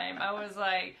that time. I was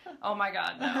like, oh my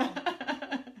God,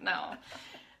 no.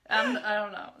 I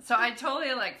don't know. So I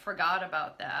totally like forgot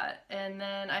about that. And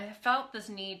then I felt this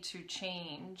need to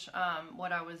change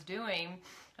what I was doing.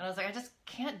 And I was like, I just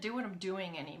can't do what I'm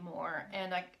doing anymore.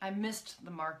 And I missed the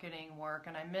marketing work,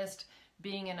 and I missed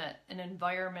being in an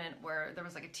environment where there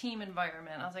was like a team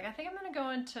environment. I was like, I think I'm going to go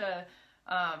into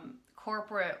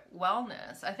corporate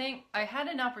wellness. I think I had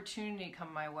an opportunity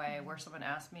come my way where someone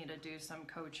asked me to do some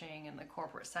coaching in the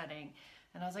corporate setting.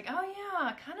 And I was like, oh yeah,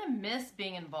 I kind of miss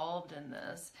being involved in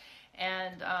this.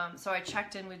 And so I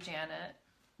checked in with Janet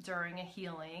during a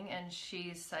healing, and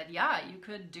she said, yeah, you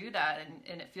could do that,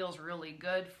 and it feels really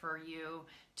good for you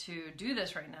to do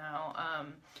this right now,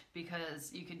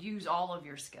 because you could use all of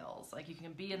your skills. Like, you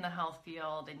can be in the health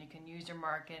field, and you can use your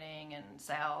marketing and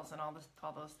sales and all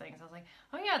those things. I was like,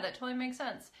 oh yeah, that totally makes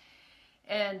sense.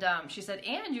 And she said,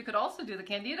 and you could also do the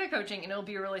Candida coaching, and it'll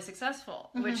be really successful,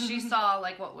 which she saw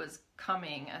like what was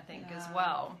coming, I think, as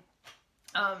well.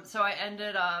 So I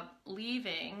ended up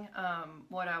leaving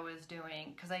what I was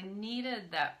doing because I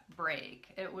needed that break.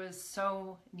 It was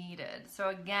so needed. So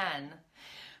again,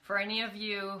 for any of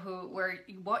you where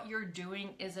what you're doing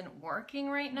isn't working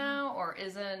right now, or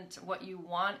isn't what you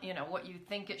want, what you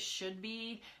think it should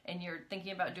be, and you're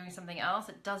thinking about doing something else,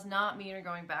 it does not mean you're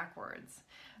going backwards.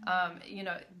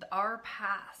 Our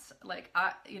paths,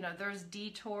 there's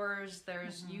detours,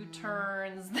 there's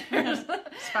U-turns, there's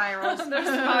spirals.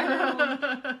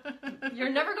 You're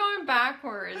never going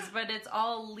backwards, but it's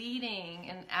all leading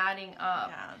and adding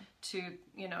up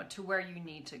to where you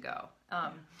need to go.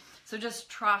 So just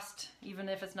trust, even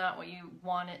if it's not what you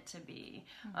want it to be.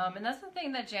 And that's the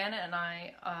thing that Janet and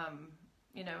I,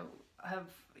 have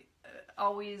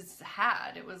always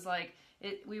had. It was like,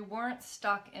 we weren't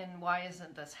stuck in why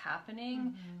isn't this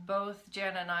happening. Both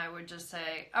Janet and I would just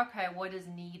say, okay, what is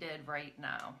needed right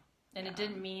now? And it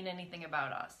didn't mean anything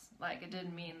about us. Like, it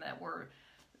didn't mean that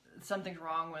something's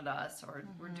wrong with us, or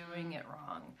we're doing it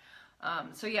wrong.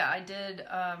 So yeah, I did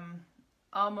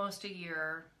almost a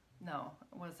year. No,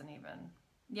 it wasn't even.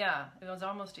 Yeah, it was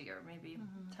almost a year, maybe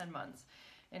 10 months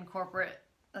in corporate.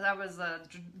 I was the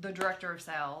director of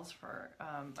sales for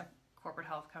a corporate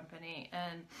health company.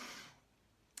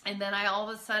 And then I all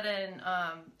of a sudden,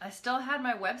 I still had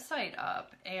my website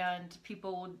up, and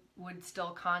people would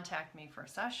still contact me for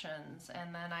sessions.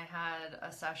 And then I had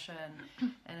a session,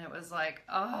 and it was like,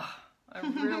 oh, I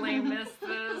really miss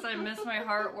this. I miss my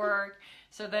heart work.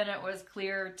 So then it was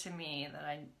clear to me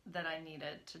that I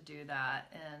needed to do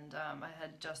that. And I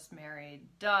had just married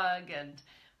Doug, and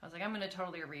I was like, I'm going to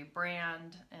totally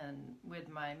rebrand, and with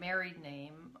my married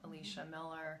name, Alicia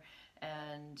Miller.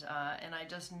 And I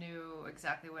just knew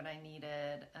exactly what I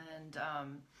needed, and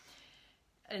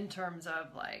in terms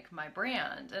of like my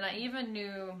brand. And I even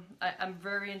knew I'm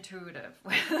very intuitive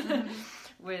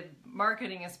with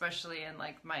marketing, especially, and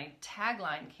like my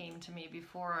tagline came to me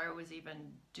before I was even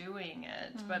doing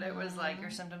it. But it was like,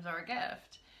 your symptoms are a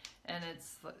gift, and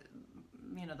it's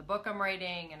the book I'm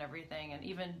writing and everything. And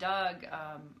even Doug,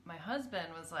 my husband,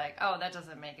 was like, oh, that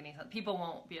doesn't make any sense. People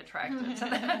won't be attracted to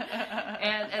that.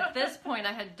 And at this point,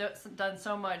 I had done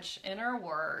so much inner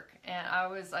work, and I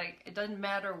was like, it doesn't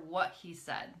matter what he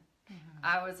said.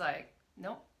 I was like,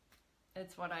 nope,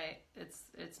 it's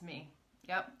me.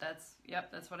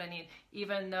 That's what I need.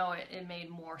 Even though it made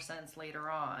more sense later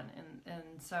on.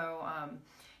 And so,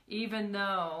 even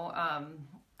though,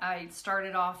 I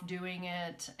started off doing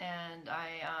it, and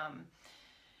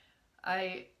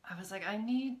I was like, I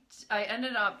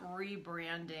ended up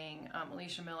rebranding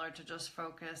Alicia Miller to just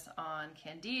focus on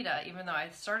Candida, even though I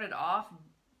started off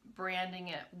branding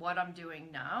it what I'm doing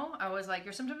now. I was like,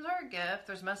 your symptoms are a gift.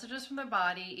 There's messages from the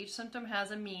body. Each symptom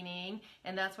has a meaning,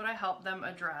 and that's what I help them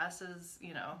address is,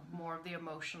 more of the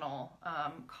emotional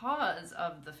cause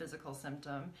of the physical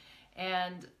symptom.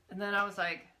 And then I was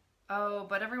like, oh,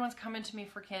 but everyone's coming to me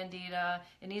for Candida.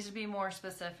 It needs to be more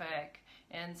specific.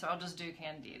 And so I'll just do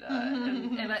Candida.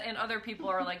 And other people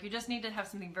are like, you just need to have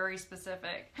something very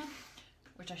specific,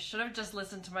 which I should have just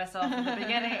listened to myself in the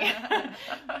beginning.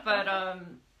 But,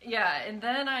 yeah. And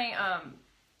then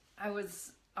I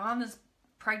was on this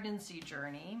pregnancy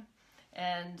journey,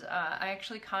 and I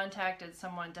actually contacted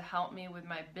someone to help me with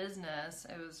my business.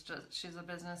 It was she's a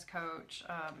business coach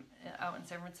out in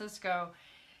San Francisco.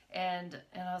 And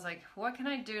I was like, what can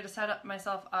I do to set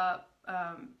myself up?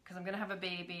 Because I'm going to have a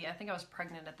baby. I think I was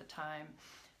pregnant at the time.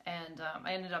 And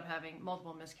I ended up having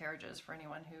multiple miscarriages, for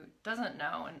anyone who doesn't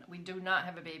know. And we do not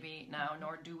have a baby now,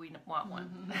 nor do we want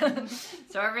one.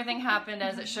 So everything happened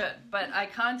as it should. But I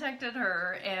contacted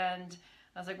her, and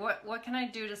I was like, what can I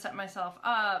do to set myself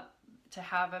up to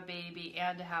have a baby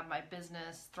and to have my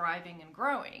business thriving and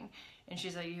growing? And she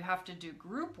said, you have to do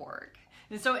group work.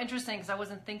 It's so interesting because I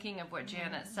wasn't thinking of what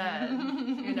Janet said,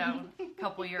 a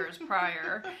couple years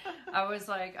prior. I was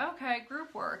like, okay,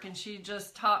 group work. And she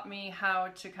just taught me how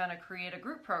to kind of create a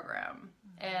group program.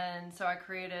 And so I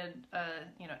created a,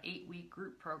 8-week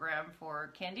group program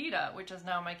for Candida, which is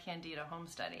now my Candida home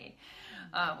study,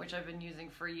 which I've been using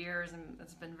for years, and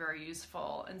it's been very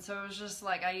useful. And so it was just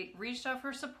like, I reached out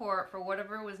for support for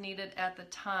whatever was needed at the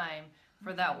time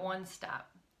for that one step.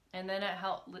 And then it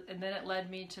helped, and then it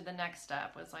led me to the next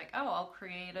step, was like, oh, I'll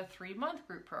create a 3-month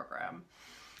group program.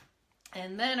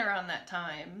 And then around that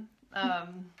time,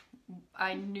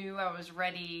 I knew I was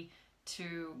ready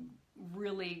to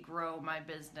really grow my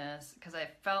business, because I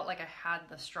felt like I had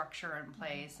the structure in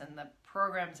place and the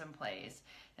programs in place.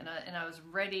 And I was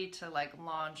ready to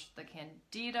launch the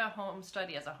Candida home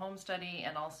study as a home study,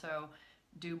 and also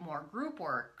do more group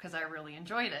work because I really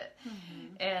enjoyed it.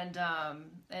 And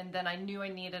then I knew I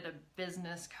needed a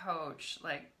business coach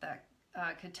that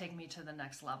could take me to the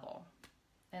next level.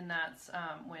 And that's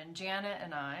when Janet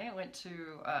and I went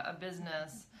to a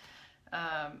business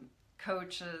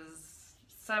coach's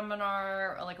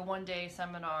seminar, a 1-day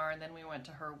seminar, and then we went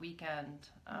to her weekend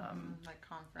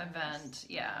conference event.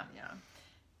 Yeah.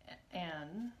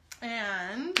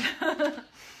 And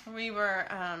we were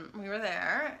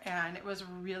there, and it was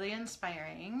really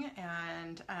inspiring.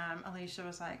 And Alicia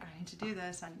was like, I need to do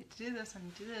this. I need to do this. I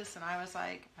need to do this. And I was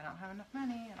like, I don't have enough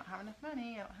money.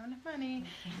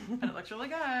 But it looks really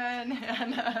good.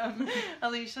 And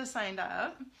Alicia signed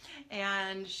up,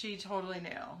 and she totally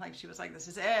knew. She was like, this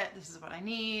is it. This is what I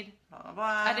need. Blah, blah,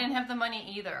 blah. I didn't have the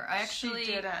money either. She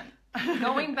didn't.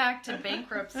 Going back to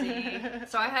bankruptcy,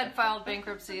 so I had filed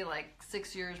bankruptcy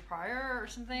 6 years prior or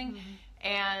something,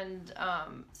 and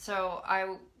so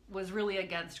I was really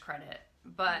against credit,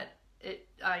 but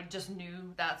I just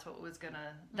knew that's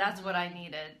what I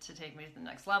needed to take me to the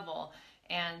next level,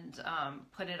 and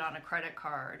put it on a credit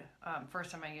card.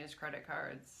 First time I used credit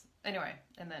cards. Anyway,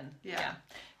 and then, yeah.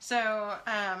 So,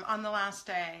 on the last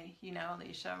day,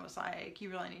 Alicia was like,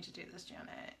 you really need to do this, Janet.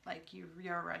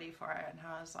 You're ready for it. And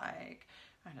I was like,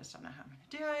 I just don't know how I'm going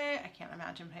to do it. I can't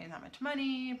imagine paying that much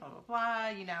money, blah, blah,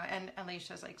 blah, And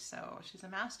Alicia's like, so she's a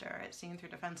master at seeing through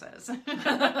defenses.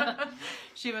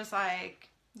 She was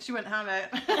like, she wouldn't have it.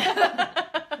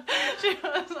 She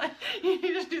was like, you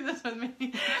need to do this with me.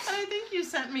 And I think you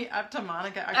sent me up to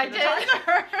Monica. I did. Talk to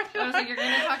her. I was like, you're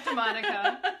going to talk to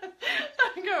Monica.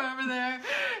 I go over there,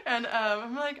 and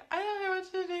I'm like, I don't know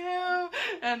what to do.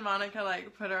 And Monica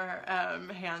put her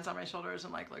hands on my shoulders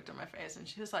and looked at my face, and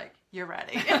she was like, you're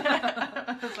ready.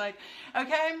 I was like,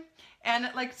 okay.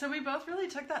 And so we both really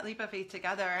took that leap of faith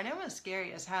together, and it was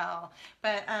scary as hell.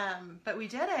 But we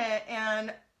did it,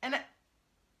 and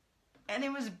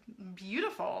it was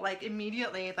beautiful.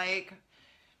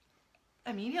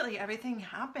 Immediately everything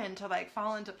happened to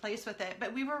fall into place with it.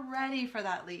 But we were ready for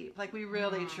that leap. We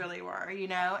really truly were,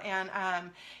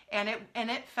 and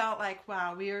it felt like,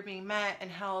 wow, we were being met and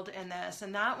held in this.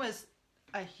 And that was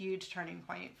a huge turning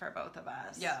point for both of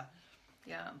us. Yeah.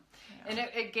 And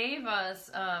it gave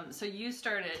us, so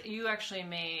you actually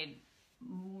made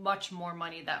much more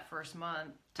money that first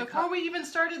month. Before we even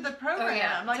started the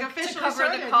program, to cover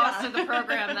the cost of the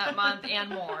program that month and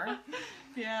more.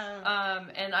 Yeah.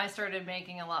 And I started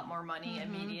making a lot more money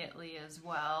immediately as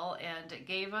well, and it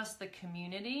gave us the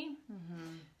community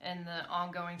and the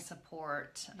ongoing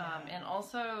support, and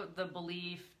also the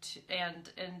belief and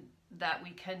that we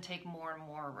can take more and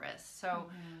more risks. So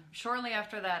shortly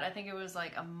after that, I think it was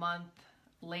like a month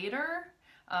later,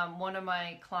 one of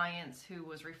my clients who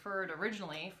was referred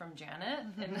originally from Janet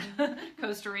in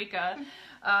Costa Rica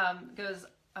goes,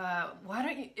 why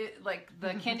don't you,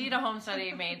 the Candida home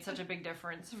study made such a big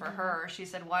difference for her. She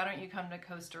said, why don't you come to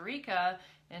Costa Rica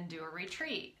and do a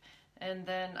retreat? And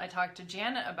then I talked to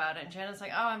Janet about it, and Janet's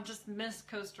like, oh, I just miss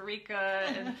Costa Rica.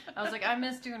 And I was like, I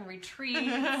miss doing retreats,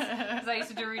 because I used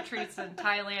to do retreats in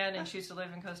Thailand, and she used to live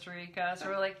in Costa Rica. So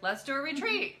we're like, let's do a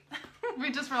retreat.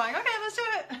 We just were like, okay, let's do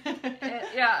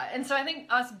it. And so I think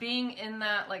us being in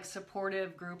that like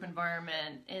supportive group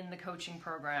environment in the coaching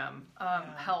program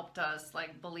helped us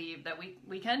like believe that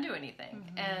we can do anything.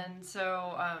 And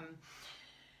so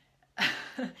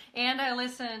and I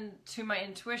listened to my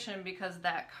intuition, because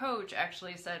that coach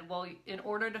actually said, well, in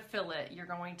order to fill it, you're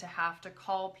going to have to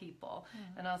call people.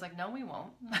 And I was like, no, we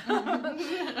won't.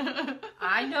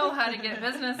 I know how to get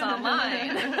business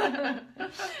online.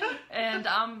 And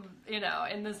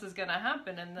and this is going to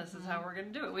happen, and this is how we're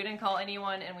going to do it. We didn't call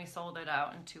anyone, and we sold it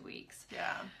out in 2 weeks.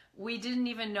 Yeah. We didn't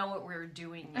even know what we were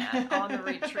doing yet on the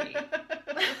retreat.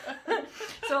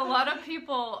 So a lot of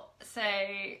people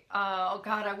say, oh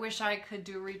God, I wish I could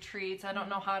do retreats. I don't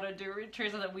know how to do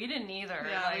retreats. And we didn't either.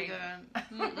 Yeah,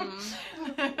 we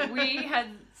didn't. We had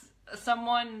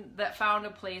someone that found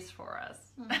a place for us.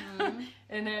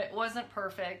 And it wasn't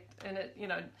perfect. And it,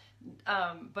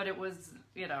 but it was,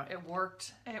 it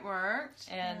worked. It worked.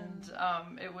 And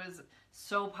it was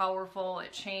so powerful.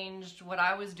 It changed what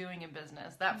I was doing in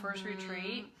business. That first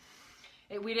retreat,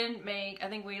 we didn't make, I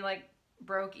think we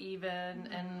broke even,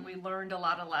 and we learned a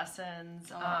lot of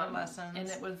lessons. And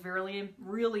it was really,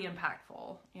 really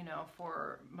impactful,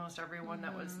 for most everyone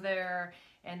that was there.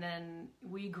 And then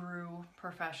we grew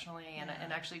professionally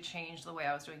and actually changed the way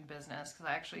I was doing business, because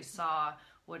I actually saw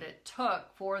what it took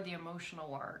for the emotional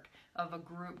work of a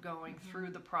group going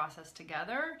through the process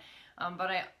together.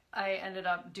 But I ended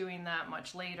up doing that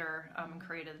much later, and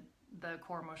created the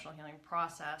core emotional healing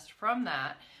process from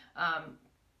that.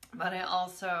 But I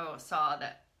also saw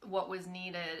that what was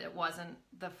needed, it wasn't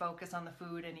the focus on the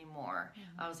food anymore.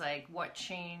 I was like, what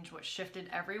changed, what shifted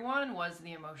everyone was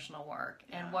the emotional work.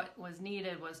 And what was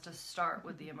needed was to start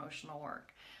with the emotional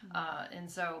work.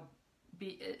 And so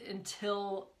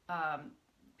until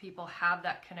people have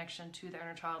that connection to their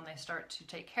inner child and they start to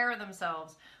take care of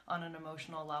themselves on an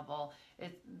emotional level,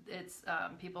 it's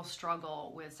people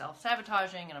struggle with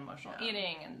self-sabotaging and emotional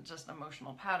eating and just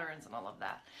emotional patterns and all of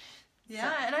that.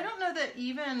 Yeah, and I don't know that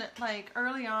even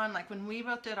early on, when we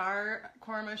both did our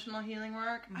core emotional healing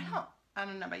work, I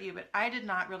don't know about you, but I did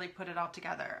not really put it all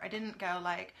together. I didn't go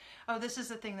oh, this is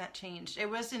the thing that changed. It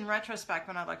was in retrospect,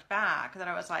 when I looked back, that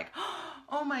I was like,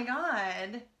 oh my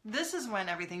God, this is when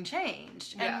everything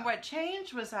changed. Yeah. And what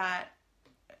changed was that,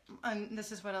 and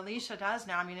this is what Alicia does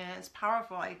now, and it's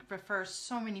powerful. I refer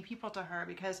so many people to her,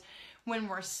 because when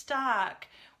we're stuck,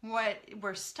 what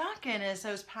we're stuck in is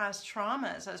those past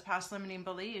traumas, those past limiting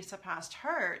beliefs, the past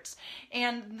hurts.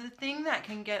 And the thing that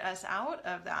can get us out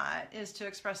of that is to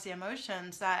express the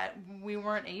emotions that we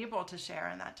weren't able to share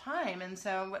in that time. And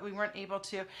so what we weren't able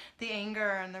to, the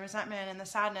anger and the resentment and the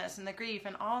sadness and the grief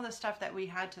and all the stuff that we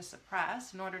had to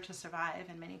suppress in order to survive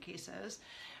in many cases,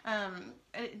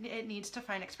 it needs to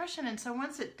find expression. And so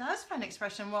once it does find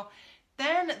expression,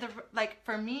 then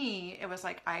for me, it was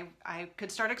I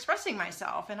could start expressing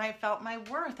myself, and I felt my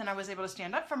worth, and I was able to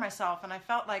stand up for myself, and I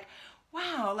felt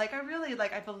wow, I really,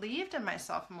 I believed in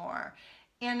myself more.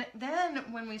 And then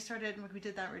when we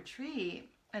did that retreat,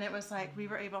 and it was we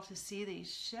were able to see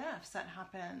these shifts that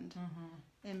happened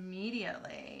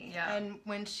immediately. Yeah. And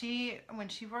when she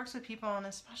works with people, and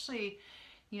especially,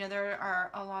 there are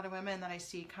a lot of women that I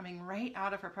see coming right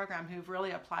out of her program who've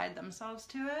really applied themselves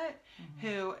to it,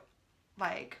 who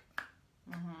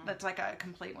that's a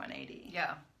complete 180.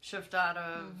 Yeah. Shift out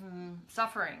of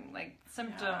suffering,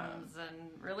 symptoms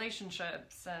and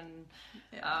relationships and,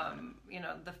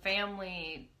 the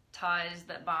family ties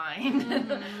that bind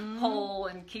and pull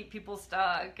and keep people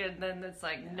stuck. And then it's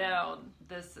no,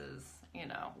 this is,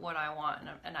 what I want,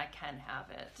 and I can have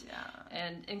it. Yeah.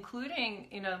 And including,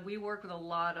 we work with a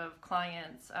lot of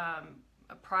clients,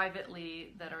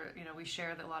 privately that are, we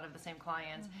share a lot of the same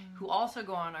clients who also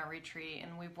go on our retreat.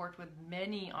 And we've worked with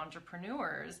many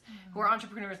entrepreneurs who are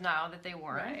entrepreneurs now that they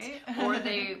weren't, or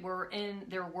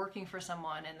they're working for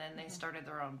someone and then they started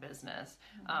their own business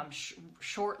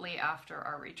shortly after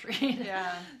our retreat.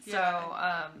 So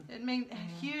it made a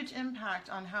huge impact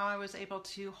on how I was able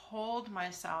to hold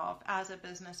myself as a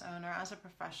business owner, as a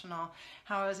professional,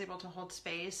 how I was able to hold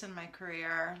space in my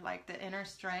career. Like the inner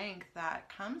strength that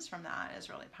comes from that is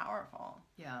really powerful.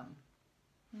 Yeah.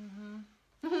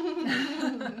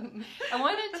 I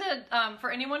wanted to,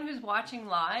 for anyone who's watching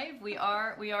live, we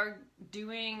are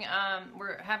doing,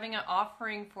 we're having an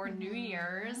offering for New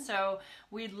Year's. So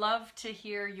we'd love to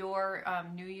hear your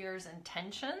New Year's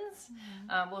intentions.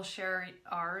 We'll share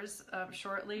ours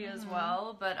shortly as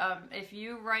well. But if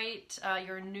you write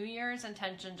your New Year's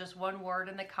intention, just one word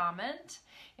in the comment,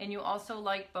 and you also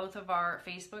like both of our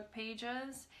Facebook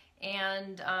pages,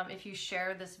 and if you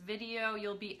share this video,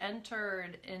 you'll be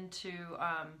entered into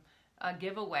a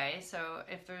giveaway. So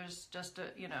if there's just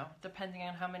depending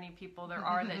on how many people there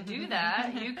are that do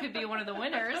that, you could be one of the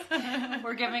winners.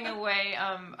 We're giving away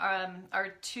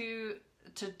our two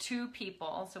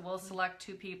people. So we'll select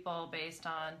 2 people based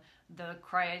on the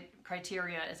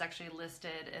criteria is actually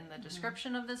listed in the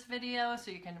description of this video,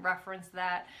 so you can reference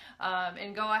that,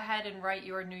 and go ahead and write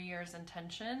your New Year's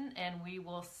intention, and we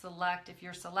will select, if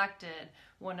you're selected,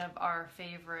 one of our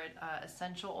favorite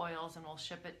essential oils, and we'll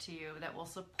ship it to you that will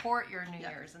support your New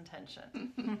Year's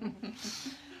intention.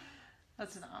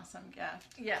 That's an awesome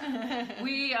gift. Yeah,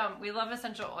 we love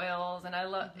essential oils, and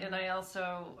I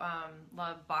also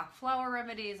love Bach flower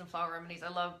remedies and flower remedies. I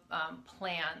love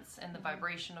plants and the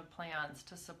vibration of plants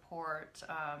to support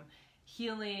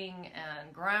healing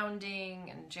and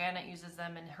grounding. And Janet uses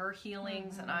them in her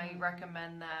healings, and I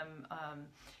recommend them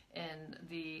in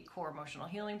the core emotional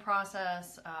healing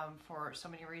process for so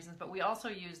many reasons. But we also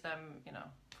use them,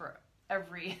 for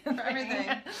everything.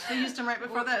 We used them right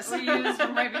before this. We used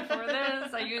them right before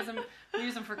this. We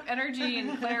use them for energy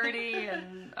and clarity,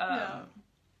 and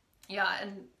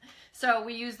and so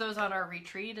we use those on our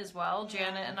retreat as well.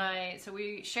 Janet and I, so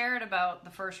we shared about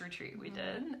the first retreat we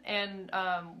did, and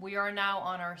we are now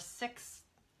on our 6th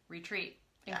retreat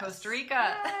in Costa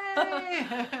Rica.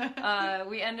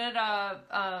 We ended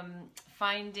up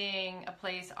finding a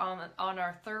place on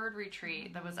our 3rd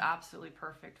retreat that was absolutely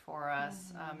perfect for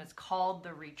us. It's called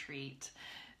The Retreat.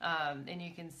 And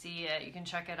you can see it, you can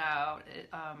check it out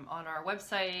on our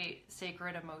website,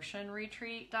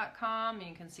 sacredemotionretreat.com.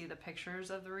 You can see the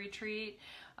pictures of the retreat.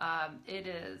 It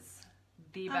is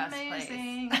the best place.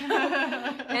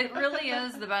 It really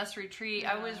is the best retreat.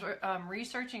 I was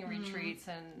researching retreats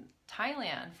in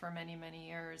Thailand for many, many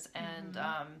years, and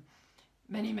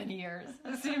many years.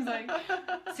 It seems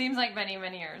like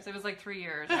many years. It was like 3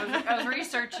 years. I was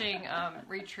researching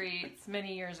retreats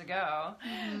many years ago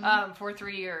for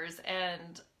 3 years,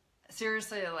 and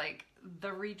seriously, like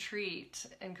the retreat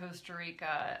in Costa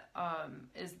Rica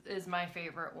is my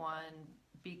favorite one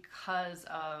because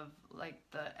of like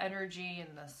the energy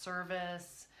and the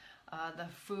service, the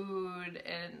food,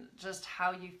 and just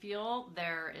how you feel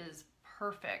there is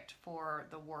perfect for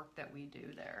the work that we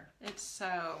do there. It's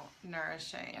so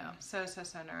nourishing. So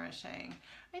nourishing.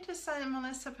 I just saw that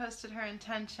Melissa posted her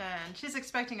intention. She's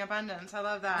expecting abundance. I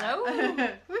love that.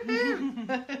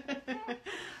 Woohoo!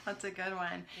 That's a good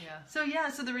one. So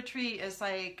the retreat is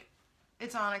like,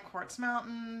 it's on a quartz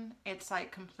mountain. It's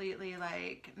like completely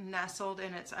like nestled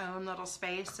in its own little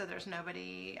space, so there's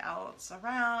nobody else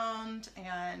around,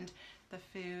 and the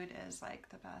food is like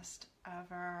the best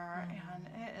ever, and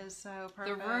it is so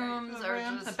perfect. The rooms are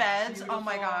just the beds. beautiful. Oh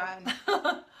my god!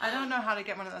 I don't know how to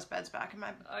get one of those beds back in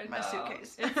my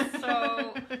suitcase.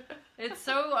 It's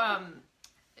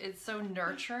so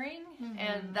nurturing,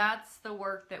 and that's the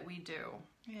work that we do.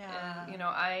 Yeah. And,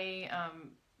 I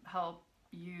help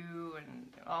you and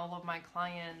all of my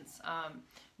clients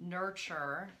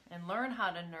nurture and learn how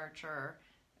to nurture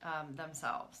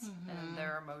themselves and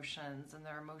their emotions and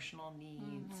their emotional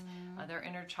needs, their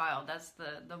inner child. That's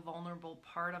the vulnerable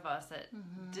part of us that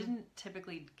didn't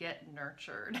typically get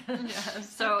nurtured.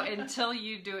 So until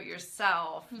you do it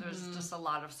yourself, there's just a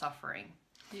lot of suffering.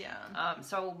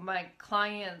 So my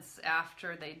clients,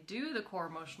 after they do the core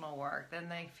emotional work, then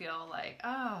they feel like,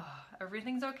 oh,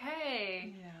 everything's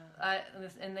okay.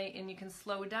 And you can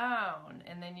slow down,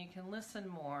 and then you can listen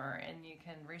more, and you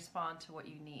can respond to what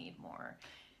you need more.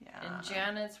 And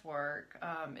Janet's work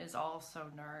is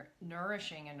also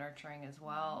nourishing and nurturing as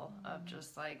well, of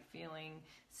just like feeling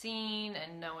seen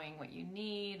and knowing what you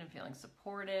need and feeling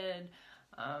supported.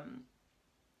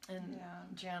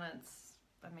 Janet's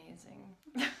amazing.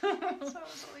 So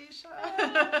is Alicia.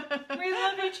 We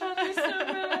love each other so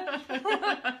much.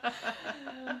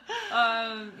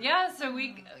 Yeah, so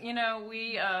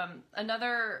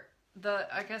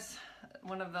I guess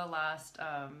one of the last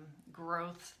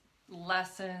growth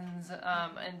lessons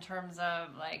in terms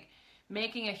of like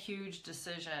making a huge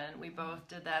decision. We both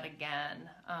did that again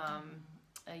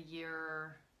a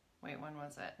year. Wait, when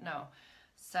was it? No,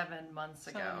 7 months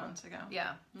ago. 7 months ago.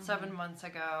 Yeah, 7 months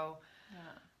ago.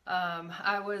 Yeah.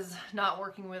 I was not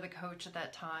working with a coach at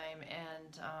that time,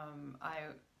 and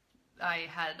I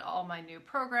had all my new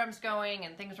programs going,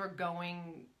 and things were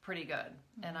going pretty good.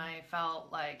 And I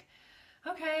felt like,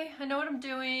 okay, I know what I'm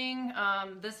doing.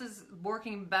 This is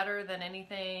working better than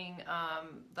anything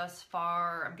thus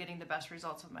far. I'm getting the best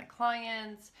results with my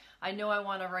clients. I know I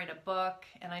want to write a book,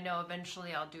 and I know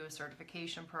eventually I'll do a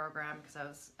certification program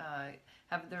because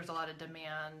there's a lot of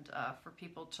demand for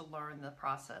people to learn the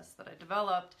process that I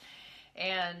developed.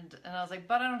 And I was like,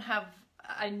 but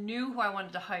I knew who I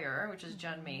wanted to hire, which is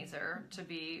Jen Mazer, to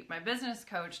be my business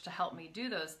coach to help me do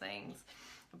those things.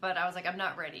 But I was like, I'm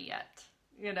not ready yet.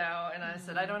 And I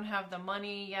said, I don't have the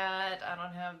money yet. I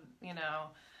don't have,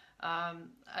 I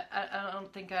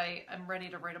don't think I'm ready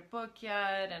to write a book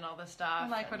yet and all this stuff. I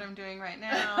like what I'm doing right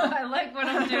now. I like what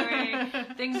I'm doing.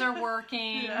 Things are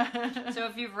working. Yeah. So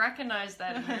if you've recognized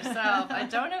that in yourself, I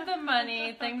don't have the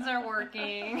money. Things are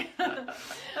working.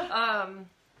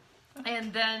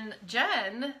 And then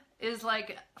Jen is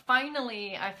like,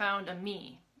 finally, I found a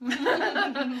me.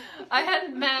 I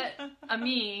hadn't met a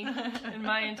me in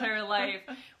my entire life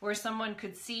where someone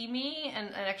could see me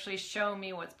and actually show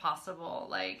me what's possible.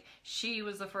 Like, she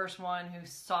was the first one who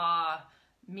saw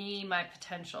me, my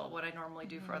potential, what I normally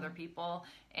do for other people.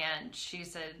 And she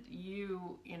said,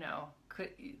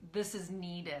 this is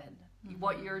needed.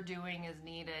 What you're doing is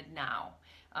needed now.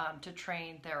 To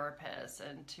train therapists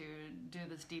and to do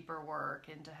this deeper work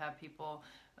and to have people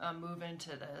move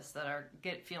into this that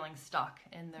get feeling stuck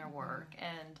in their work.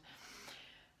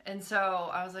 And so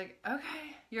I was like,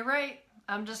 okay, you're right.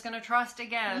 I'm just going to trust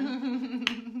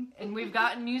again. And we've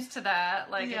gotten used to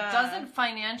that. Like, yeah. It doesn't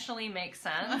financially make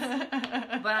sense,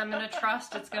 but I'm going to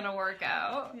trust it's going to work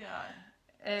out. Yeah.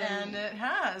 And it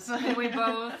has. And we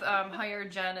both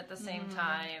hired Jen at the same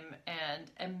time,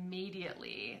 and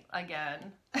immediately,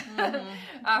 again,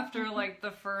 after like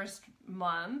the first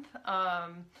month,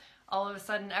 all of a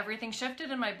sudden everything shifted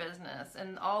in my business,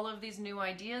 and all of these new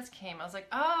ideas came. I was like,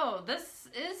 oh, this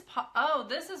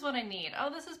is what I need. Oh,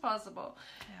 this is possible.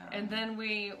 Yeah. And then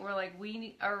we were like,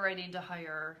 we are ready to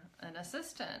hire an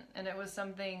assistant, and it was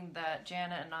something that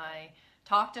Janet and I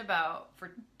talked about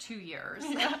for 2 years.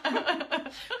 Yeah.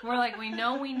 We're like, we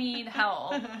know we need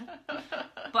help,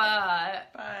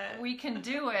 but we can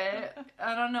do it.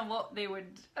 I don't know what they would.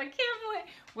 I can't believe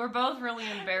we're both really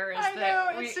embarrassed. I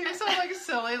know it seems so like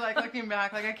silly. Like looking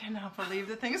back, like I cannot believe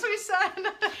the things we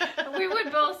said. We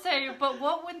would both say, but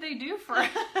what would they do for us?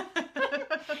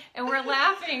 And we're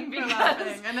laughing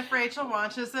because and if Rachel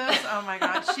watches this, oh my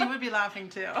God, she would be laughing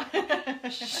too.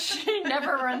 She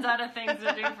never runs out of things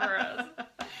to do for us.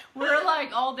 We're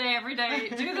like all day, every day,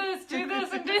 do this,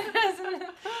 and do this.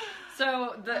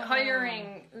 So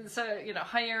hiring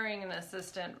an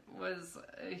assistant was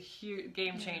a huge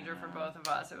game changer for both of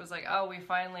us. It was like, oh, we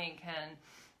finally can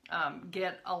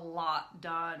get a lot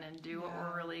done and do what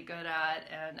we're really good at,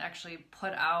 and actually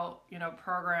put out,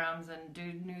 programs and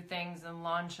do new things and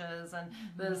launches and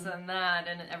this and that,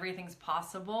 and everything's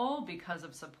possible because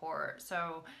of support.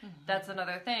 So that's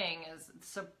another thing is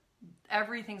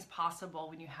everything's possible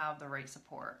when you have the right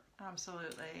support.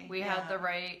 Absolutely. We had the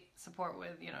right support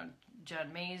with,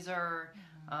 Jen Mazer,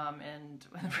 and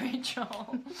with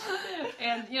Rachel.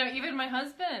 And, even my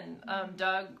husband,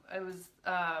 Doug, it was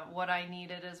what I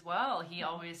needed as well. He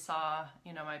always saw,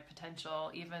 my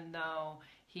potential, even though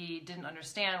he didn't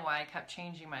understand why I kept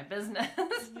changing my business.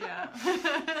 Yeah.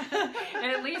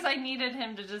 At least I needed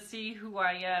him to just see who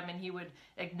I am, and he would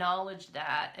acknowledge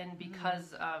that. And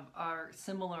because of our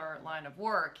similar line of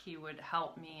work, he would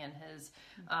help me, and his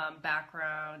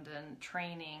background and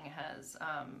training has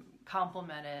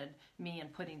complemented me in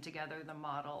putting together the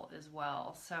model as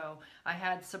well. So I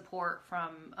had support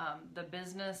from the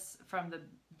business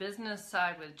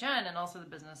side with Jen, and also the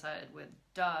business side with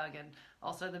Doug, and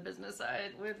also the business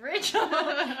side with Rachel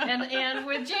and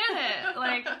with Janet.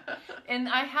 And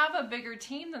I have a bigger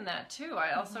team than that too.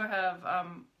 I also have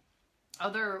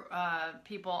other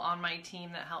people on my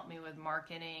team that help me with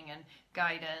marketing and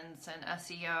guidance and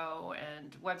SEO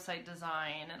and website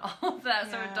design and all of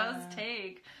that. So it does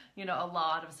take, a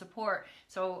lot of support.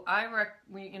 So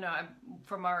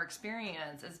from our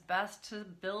experience, it's best to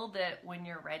build it when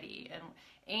you're ready,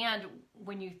 and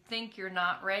when you think you're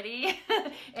not ready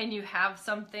and you have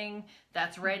something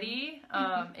that's ready,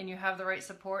 and you have the right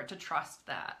support, to trust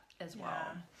that as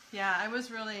well. Yeah,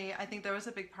 I think there was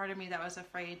a big part of me that was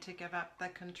afraid to give up the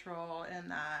control in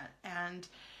that.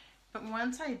 But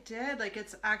once I did, like,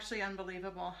 it's actually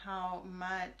unbelievable how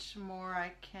much more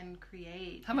I can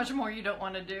create. How much more you don't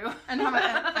want to do. And how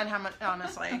much,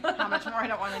 honestly, how much more I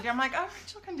don't want to do. I'm like, oh,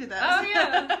 Rachel can do this. Oh,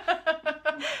 yeah.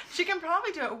 She can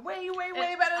probably do it way, way,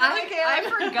 way better than I can. I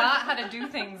forgot how to do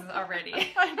things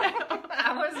already. I know.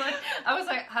 I was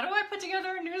like, how do I put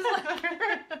together a newsletter?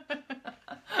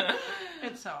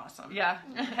 It's so awesome. Yeah,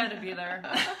 it had to be there.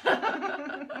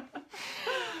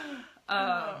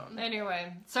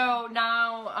 Anyway, so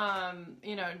now,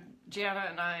 Jana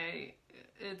and I,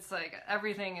 it's like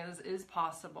everything is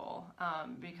possible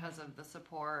because of the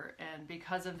support and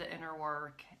because of the inner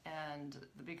work and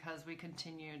because we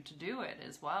continue to do it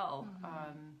as well.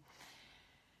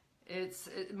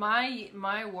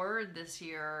 My word this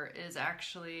year is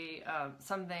actually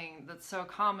something that's so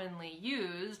commonly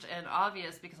used and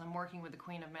obvious because I'm working with the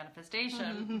Queen of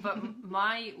Manifestation. But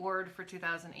my word for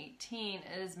 2018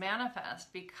 is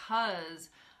manifest, because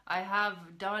I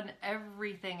have done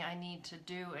everything I need to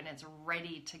do and it's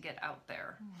ready to get out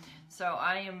there. So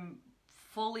I am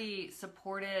fully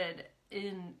supported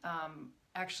in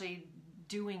actually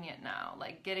doing it now,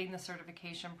 like getting the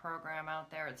certification program out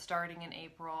there. It's starting in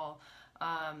April.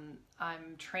 I'm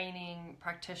training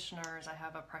practitioners. I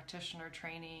have a practitioner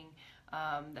training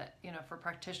that, for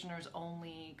practitioners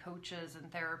only, coaches and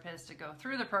therapists to go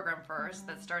through the program first.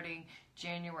 That's starting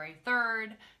January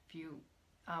 3rd. If you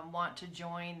want to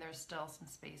join, there's still some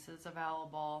spaces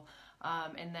available.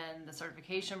 And then the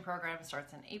certification program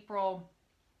starts in April.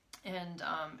 And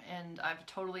I've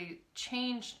totally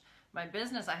changed my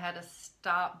business. I had to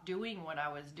stop doing what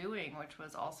I was doing, which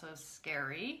was also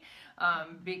scary,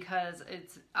 because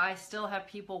I still have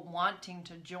people wanting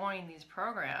to join these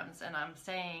programs, and I'm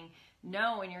saying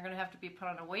no, and you're going to have to be put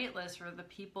on a wait list for the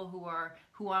people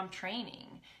who I'm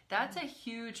training. That's a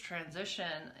huge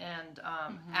transition and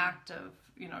act of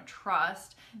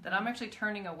trust that I'm actually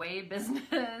turning away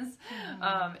business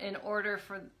in order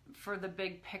for the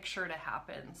big picture to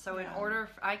happen. So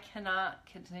I cannot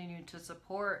continue to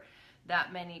support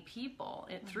that many people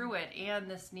through it, and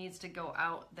this needs to go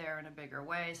out there in a bigger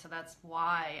way. So that's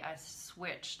why I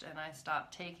switched and I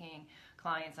stopped taking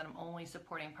clients, and I'm only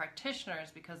supporting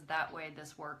practitioners, because that way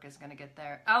this work is going to get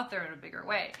out there in a bigger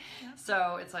way.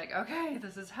 So it's like, okay,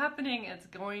 this is happening. It's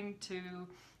going to,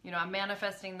 I'm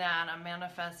manifesting that. I'm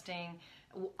manifesting.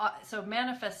 So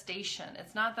manifestation,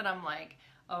 it's not that I'm like,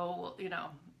 oh,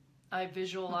 I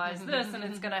visualize this and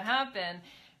it's going to happen.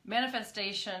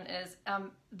 Manifestation is,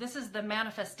 this is the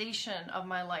manifestation of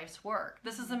my life's work.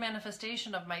 This is the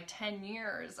manifestation of my 10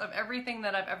 years, of everything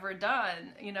that I've ever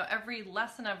done, every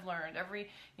lesson I've learned, every,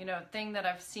 thing that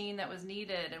I've seen that was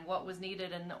needed and what was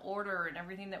needed and the order and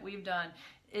everything that we've done.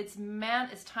 It's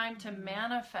time to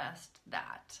manifest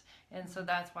that. And so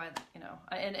that's why,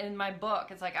 and in my book,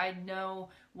 it's like, I know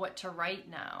what to write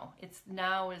now.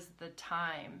 Now is the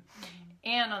time.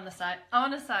 And on a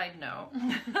side note,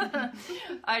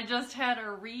 I just had a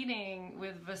reading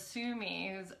with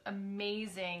Vasumi, who's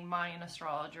amazing Mayan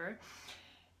astrologer.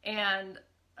 And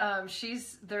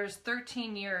there's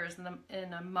 13 years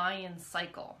in a Mayan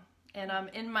cycle. And I'm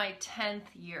in my 10th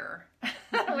year,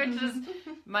 which is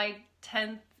my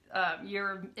 10th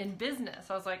year in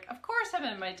business. I was like, of course I'm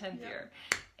in my 10th year.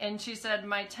 And she said,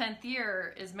 my 10th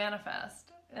year is manifest.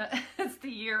 It's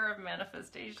the year of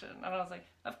manifestation. And I was like,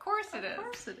 of course it is. Of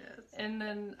course it is. And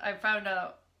then I found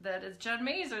out that it's Jen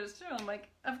Mazur's too. I'm like,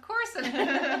 of course it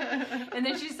is. And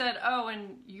then she said, oh,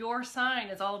 and your sign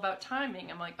is all about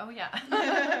timing. I'm like, oh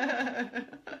yeah.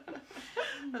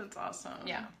 That's awesome.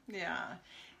 Yeah. Yeah.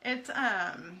 It's,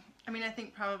 I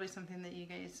think probably something that you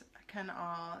guys can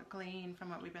all glean from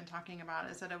what we've been talking about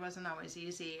is that it wasn't always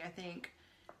easy. I think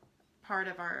part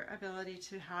of our ability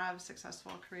to have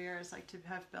successful careers, like to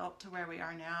have built to where we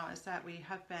are now, is that we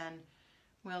have been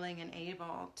willing and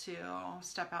able to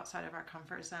step outside of our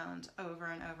comfort zones over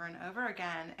and over and over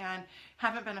again, and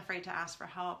haven't been afraid to ask for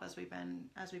help as we've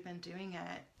been doing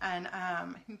it. And I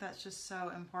think that's just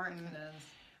so important. It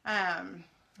is.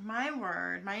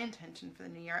 My intention for the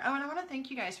new year. Oh, and I want to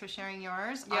thank you guys for sharing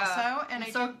yours also. And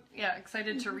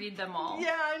excited to read them all.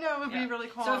 Yeah, I know. It would be really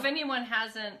cool. So if anyone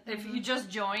hasn't, if you just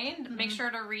joined, make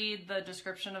sure to read the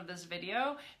description of this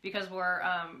video, because we're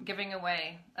giving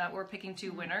away, we're picking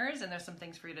 2 winners, and there's some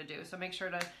things for you to do. So make sure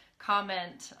to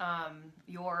comment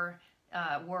your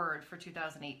word for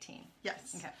 2018.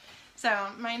 Yes. Okay. So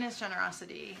mine is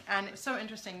generosity. And it's so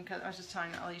interesting because I was just telling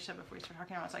Alicia before we started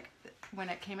talking, I was like, when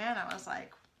it came in, I was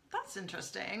like, that's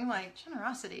interesting, like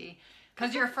generosity.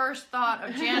 Because your first thought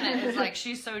of Janet is like,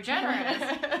 she's so generous.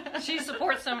 She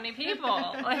supports so many people.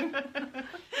 Like,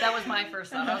 that was my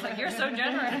first thought. I was like, you're so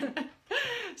generous.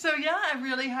 So yeah, I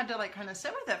really had to like kind of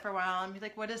sit with it for a while and be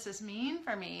like, what does this mean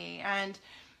for me? And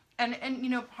you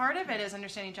know, part of it is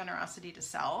understanding generosity to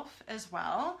self as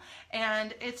well.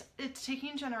 And it's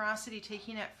taking generosity,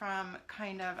 taking it from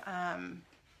kind of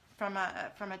from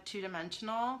a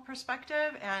two-dimensional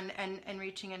perspective and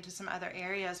reaching into some other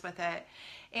areas with it.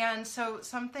 And so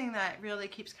something that really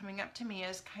keeps coming up to me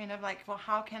is kind of like, well,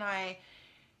 how can I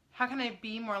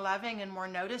be more loving and more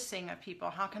noticing of people?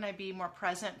 How can I be more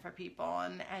present for people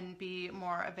and be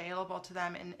more available to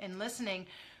them in listening?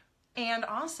 And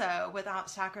also without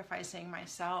sacrificing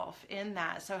myself in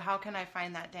that. So how can I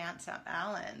find that dance, that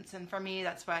balance? And for me,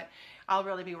 that's what I'll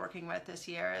really be working with this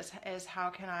year is how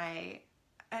can I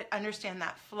understand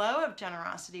that flow of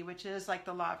generosity, which is like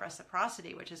the law of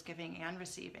reciprocity, which is giving and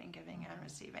receiving,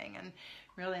 and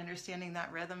really understanding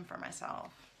that rhythm for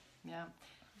myself. Yeah.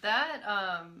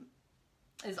 That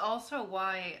is also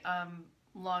why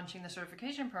launching the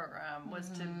certification program was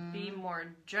to be more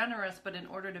generous, but in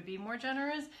order to be more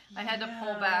generous, I had to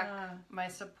pull back my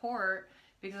support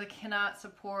because I cannot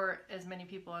support as many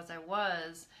people as I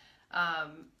was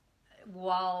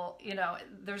while, you know,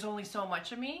 there's only so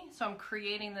much of me. So I'm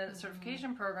creating the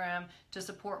certification program to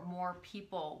support more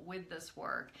people with this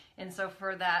work. And so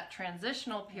for that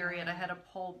transitional period, I had to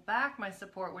pull back my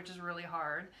support, which is really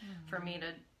hard for me to,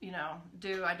 you know,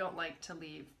 do. I don't like to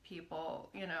leave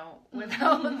people, you know,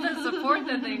 without the support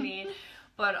that they need.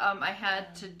 But I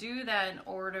had to do that in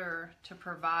order to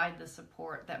provide the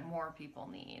support that more people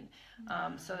need.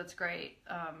 So it's great.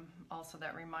 Also,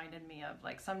 that reminded me of,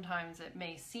 like, sometimes it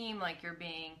may seem like you're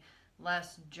being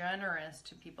less generous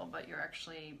to people, but you're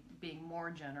actually being more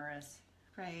generous.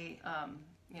 Right.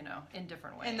 You know, in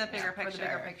different ways. In the bigger picture. For the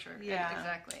bigger picture. Yeah.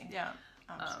 Exactly. Yeah.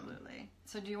 Absolutely.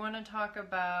 So do you want to talk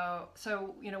about,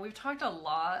 so, you know, we've talked a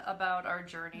lot about our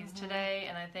journeys today,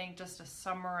 and I think just to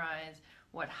summarize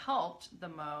what helped the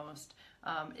most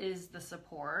is the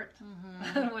support.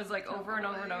 It was like over and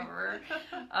over and over.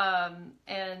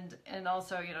 And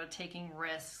also, you know, taking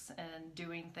risks and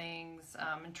doing things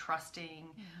and trusting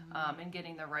and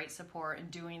getting the right support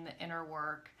and doing the inner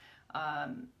work.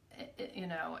 You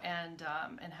know, and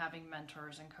having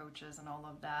mentors and coaches and all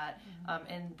of that.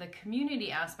 And the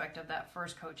community aspect of that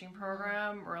first coaching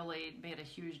program really made a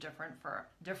huge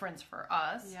difference for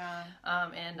us. Yeah.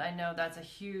 And I know that's a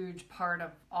huge part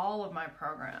of all of my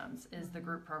programs is the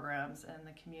group programs and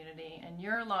the community. And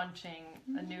you're launching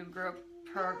a new group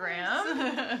program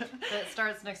that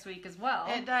starts next week as well.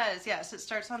 It does, yes. It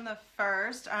starts on the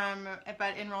 1st,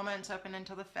 but enrollment's open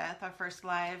until the 5th. Our first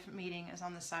live meeting is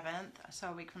on the 7th, so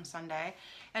a week from Sunday.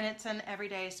 And it's an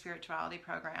everyday spirituality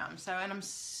program. So, and I'm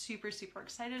super, super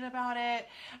excited about it.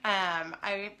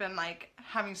 I've been like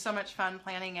having so much fun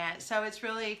planning it. So it's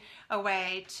really a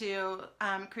way to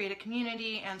create a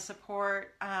community and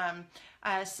support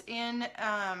us in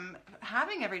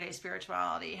having everyday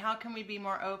spirituality. How can we be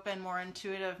more open, more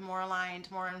intuitive, more aligned,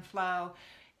 more in flow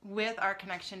with our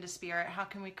connection to spirit? How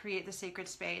can we create the sacred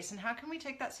space? And how can we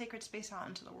take that sacred space out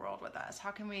into the world with us?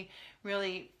 How can we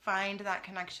really find that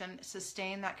connection,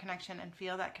 sustain that connection, and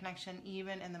feel that connection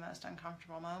even in the most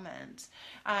uncomfortable moments?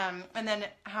 And then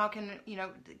how can, you know,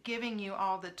 giving you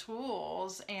all the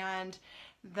tools and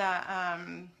the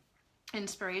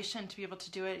inspiration to be able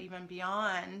to do it even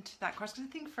beyond that course. Because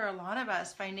I think for a lot of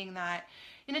us, finding that,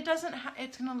 and it doesn't,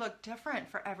 it's going to look different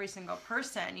for every single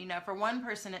person. You know, for one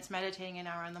person, it's meditating an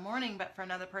hour in the morning, but for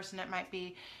another person, it might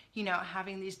be, you know,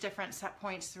 having these different set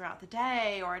points throughout the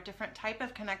day, or a different type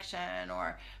of connection,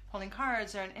 or pulling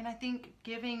cards. And I think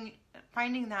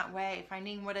finding that way,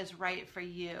 finding what is right for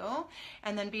you,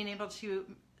 and then being able to,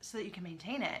 so that you can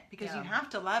maintain it, because you have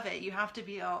to love it. You have to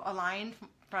be aligned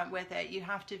with it. You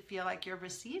have to feel like you're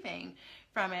receiving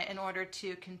from it in order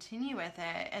to continue with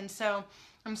it. And so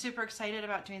I'm super excited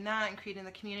about doing that and creating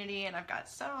the community, and I've got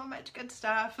so much good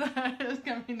stuff that is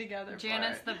coming together.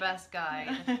 Janet's the best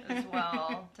guide as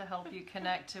well to help you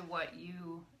connect to what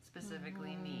you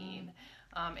specifically need.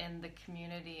 And the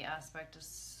community aspect is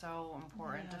so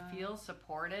important to feel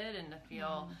supported and to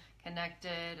feel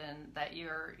connected, and that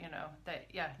you're, you know, that,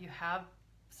 you have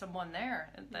someone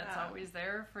there that's always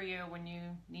there for you when you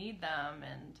need them.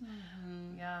 And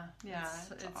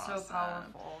it's awesome. so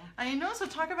powerful. I know. So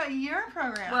talk about your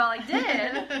program. Well, I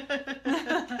did.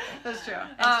 That's true.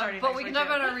 But we can talk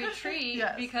about our retreat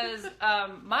because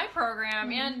my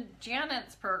program and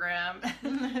Janet's program,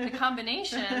 the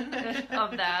combination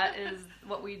of that is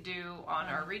what we do on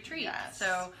our retreat. Yes.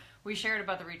 So we shared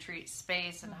about the retreat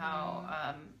space and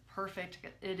how perfect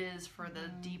it is for the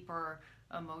deeper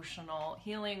emotional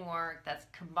healing work that's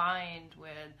combined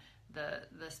with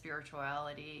the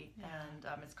spirituality. And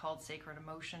it's called Sacred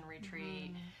Emotion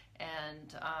Retreat.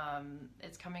 And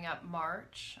it's coming up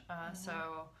March. So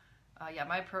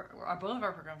both of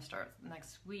our programs start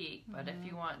next week. But if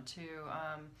you want to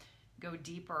go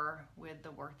deeper with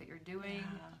the work that you're doing,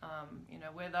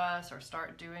 with us, or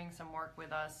start doing some work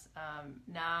with us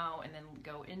now, and then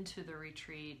go into the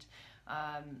retreat,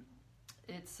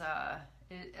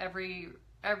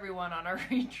 everyone on our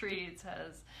retreats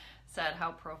has said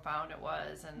how profound it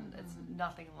was, and it's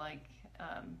nothing like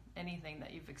anything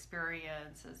that you've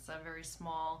experienced. It's a very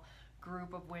small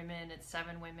group of women. It's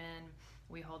 7 women.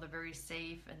 We hold a very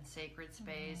safe and sacred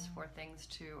space for things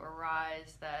to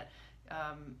arise that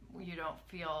you don't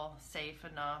feel safe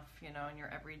enough, in your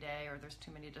everyday, or there's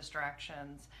too many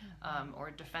distractions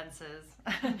or defenses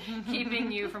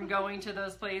keeping you from going to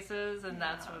those places. And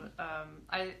that's what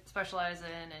I specialize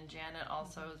in, and Janet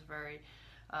also is very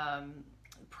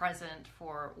present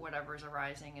for whatever's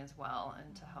arising as well,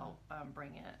 and to help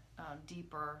bring it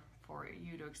deeper for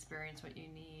you to experience what you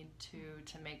need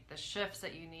to make the shifts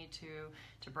that you need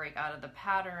to break out of the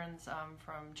patterns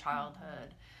from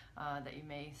childhood that you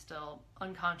may still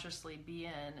unconsciously be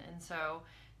in. And so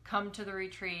come to the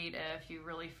retreat if you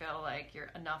really feel like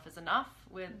enough is enough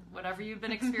with whatever you've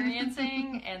been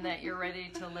experiencing, and that you're ready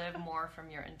to live more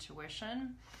from your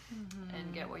intuition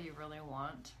and get what you really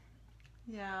want.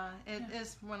 Yeah, it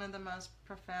is one of the most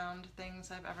profound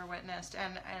things I've ever witnessed,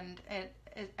 and it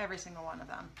every single one of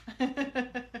them.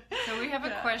 So we have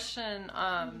a question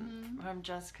from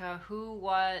Jessica.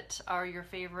 What are your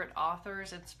favorite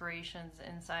authors, inspirations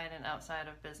inside and outside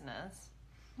of business?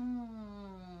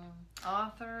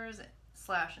 Authors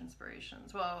 /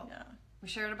 inspirations. Well, we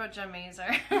shared about Jen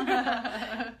Mazer,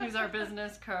 who's our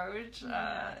business coach.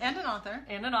 And an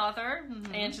author.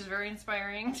 And she's very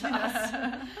inspiring to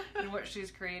us in what she's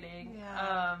creating.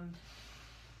 Yeah.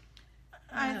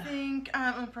 I think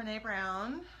Brené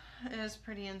Brown is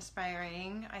pretty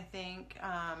inspiring. I think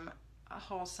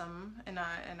wholesome in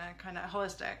a kind of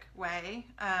holistic way.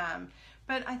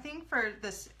 But I think for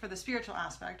the spiritual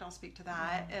aspect, I'll speak to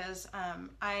that, is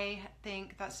I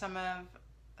think that some of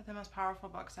the most powerful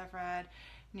books I've read,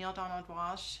 Neil Donald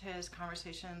Walsh, his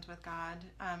Conversations with God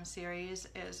series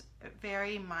is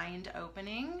very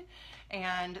mind-opening,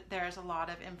 and there's a lot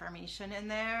of information in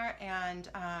there. And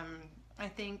I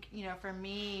think, for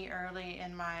me, early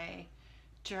in my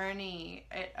journey,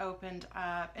 it opened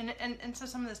up, and so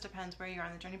some of this depends where you are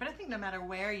on the journey, but I think no matter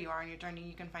where you are on your journey,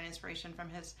 you can find inspiration from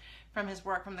his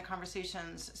work, from the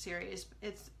Conversations series.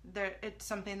 It's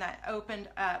something that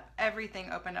everything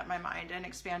opened up my mind and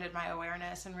expanded my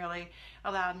awareness, and really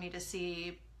allowed me to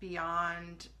see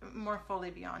more fully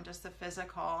beyond just the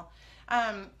physical.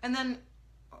 And then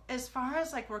as far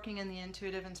as like working in the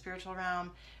intuitive and spiritual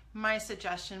realm, my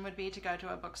suggestion would be to go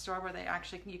to a bookstore where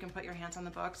you can put your hands on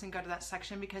the books and go to that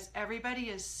section, because everybody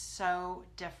is so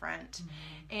different.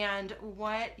 And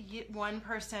what one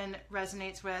person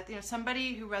resonates with,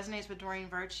 somebody who resonates with Doreen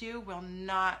Virtue will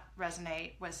not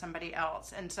resonate with somebody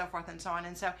else, and so forth and so on.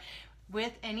 And so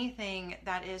with anything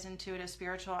that is intuitive,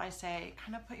 spiritual, I say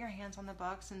kind of put your hands on the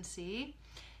books and see.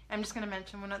 I'm just going to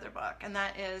mention one other book, and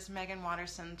that is Megan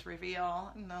Watterson's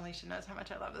Reveal. And Alicia knows how much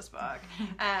I love this book.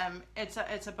 It's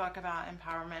a book about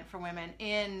empowerment for women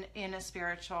in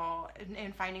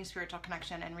finding spiritual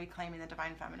connection and reclaiming the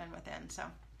divine feminine within. So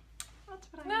that's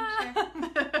what I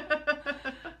want to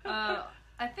share.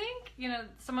 I think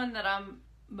someone that I'm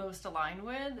most aligned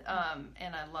with,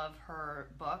 and I love her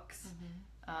books,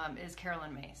 is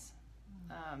Carolyn Myss.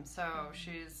 So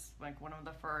she's like one of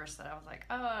the first that I was like,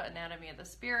 Anatomy of the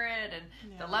Spirit, and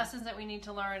the lessons that we need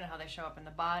to learn and how they show up in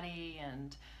the body.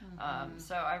 And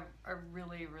so I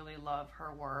really, really love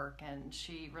her work, and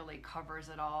she really covers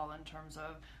it all in terms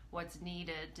of what's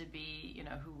needed to be,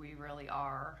 who we really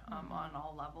are on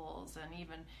all levels, and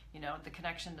even, the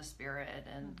connection to spirit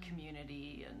and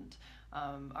community and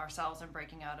ourselves, and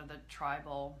breaking out of the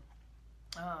tribal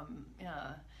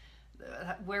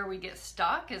where we get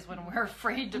stuck is when we're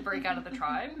afraid to break out of the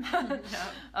tribe.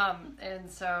 And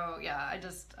so, yeah,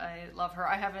 I love her.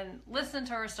 I haven't listened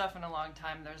to her stuff in a long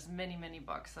time. There's many, many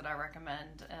books that I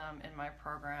recommend in my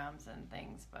programs and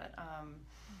things. But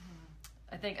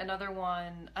I think another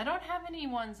one, I don't have any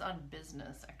ones on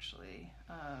business, actually.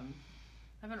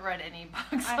 I haven't read any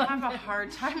books. I have a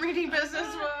hard time reading business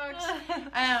books.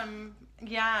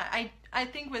 I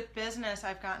think with business,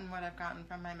 I've gotten what I've gotten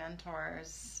from my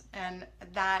mentors, and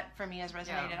that for me has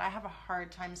resonated. I have a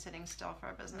hard time sitting still for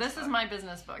a business book. This is my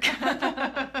business book.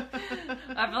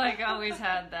 I've like always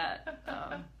had that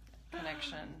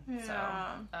connection. Yeah. So,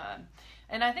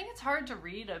 and I think it's hard to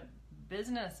read a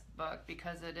business book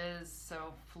because it is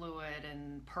so fluid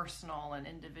and personal and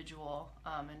individual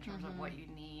in terms of what you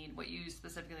need, what you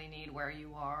specifically need, where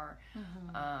you are.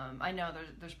 I know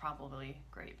there's probably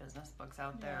great business books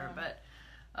out there, but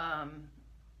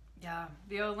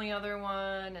the only other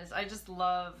one is I just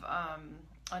love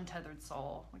Untethered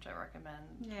Soul, which I recommend.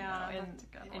 Yeah, that's a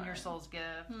good one. In Your Soul's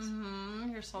Gift.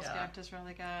 Your Soul's Gift is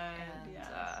really good. And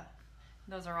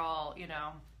those are all,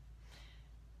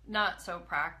 not so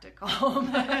practical,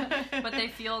 but they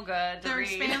feel good. They're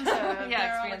read. expansive.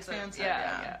 Yeah, They're expansive.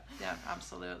 Yeah,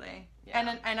 absolutely.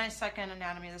 Yeah. And I second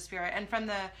Anatomy of the Spirit. And from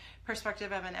the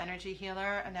perspective of an energy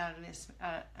healer,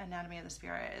 Anatomy of the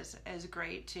Spirit is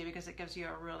great too, because it gives you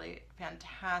a really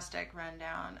fantastic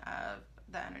rundown of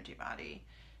the energy body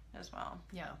as well.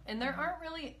 Yeah, and there aren't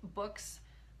really books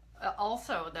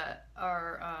also that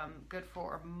are good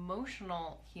for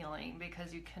emotional healing,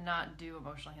 because you cannot do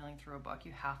emotional healing through a book.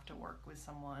 You have to work with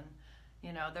someone.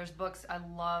 There's books. I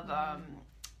love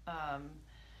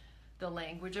The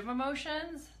Language of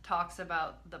Emotions, talks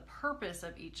about the purpose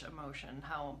of each emotion,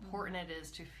 how important it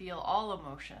is to feel all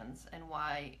emotions, and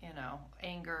why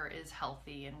anger is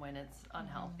healthy and when it's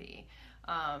unhealthy.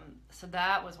 So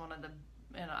that was one of the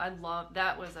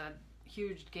that was a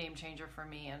huge game changer for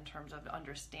me in terms of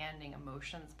understanding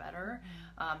emotions better,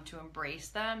 to embrace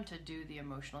them, to do the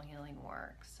emotional healing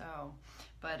work. So,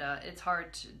 but it's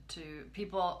hard to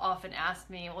people often ask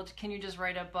me, well, can you just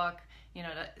write a book?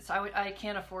 So I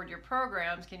can't afford your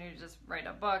programs. Can you just write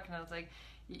a book? And I was like,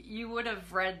 you would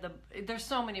have read there's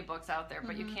so many books out there,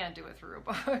 but you can't do it through a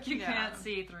book. You can't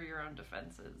see through your own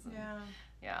defenses.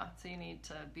 Yeah, so you need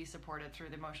to be supported through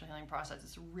the emotional healing process.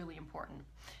 It's really important.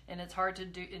 And it's hard to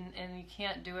do, and you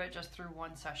can't do it just through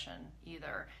one session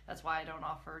either. That's why I don't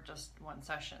offer just one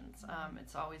sessions.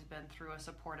 It's always been through a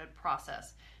supported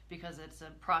process, because it's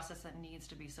a process that needs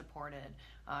to be supported,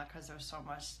 because there's so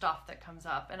much stuff that comes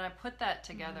up. And I put that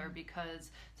together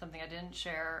because something I didn't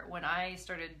share, when I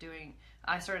started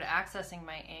accessing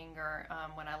my anger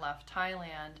when I left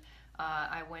Thailand.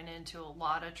 I went into a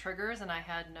lot of triggers, and I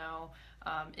had no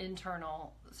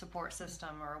internal support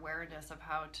system or awareness of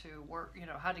how to work,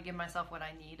 how to give myself what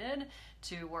I needed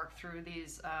to work through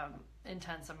these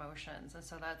intense emotions. And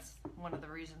so that's one of the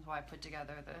reasons why I put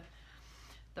together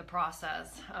the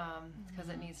process, because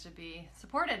it needs to be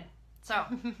supported. So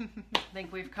I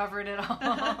think we've covered it all.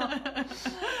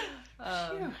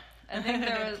 I think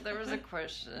there was a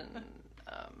question.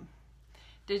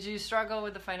 Did you struggle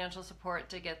with the financial support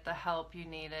to get the help you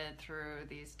needed through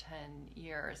these 10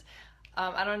 years?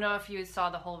 I don't know if you saw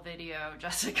the whole video,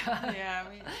 Jessica. Yeah.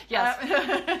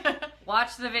 Yes.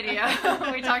 Watch the video.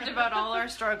 We talked about all our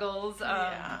struggles.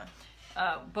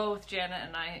 Both Janet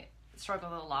and I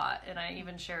struggled a lot, and I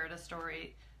even shared a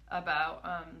story about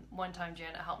one time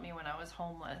Janet helped me when I was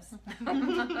homeless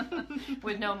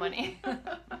with no money.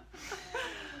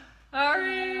 All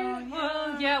right.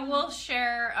 Well, we'll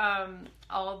share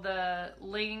all the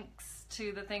links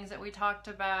to the things that we talked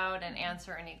about and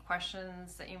answer any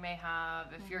questions that you may have.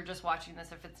 If you're just watching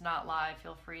this, if it's not live,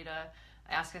 feel free to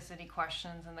ask us any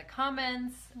questions in the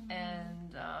comments.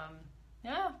 And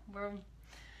we're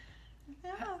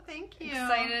thank you.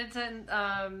 Excited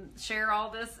to share all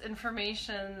this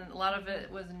information. A lot of it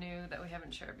was new that we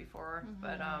haven't shared before,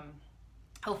 but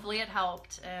hopefully it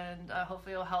helped, and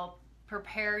hopefully it'll help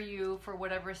prepare you for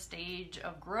whatever stage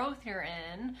of growth you're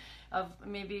in, of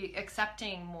maybe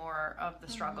accepting more of the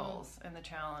struggles and the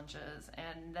challenges,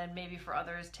 and then maybe for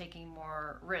others taking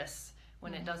more risks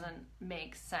when it doesn't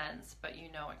make sense, but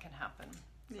it can happen.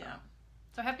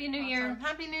 So Happy New Year.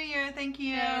 Happy New Year. Thank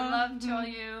you. Love to all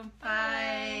you.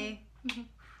 Bye.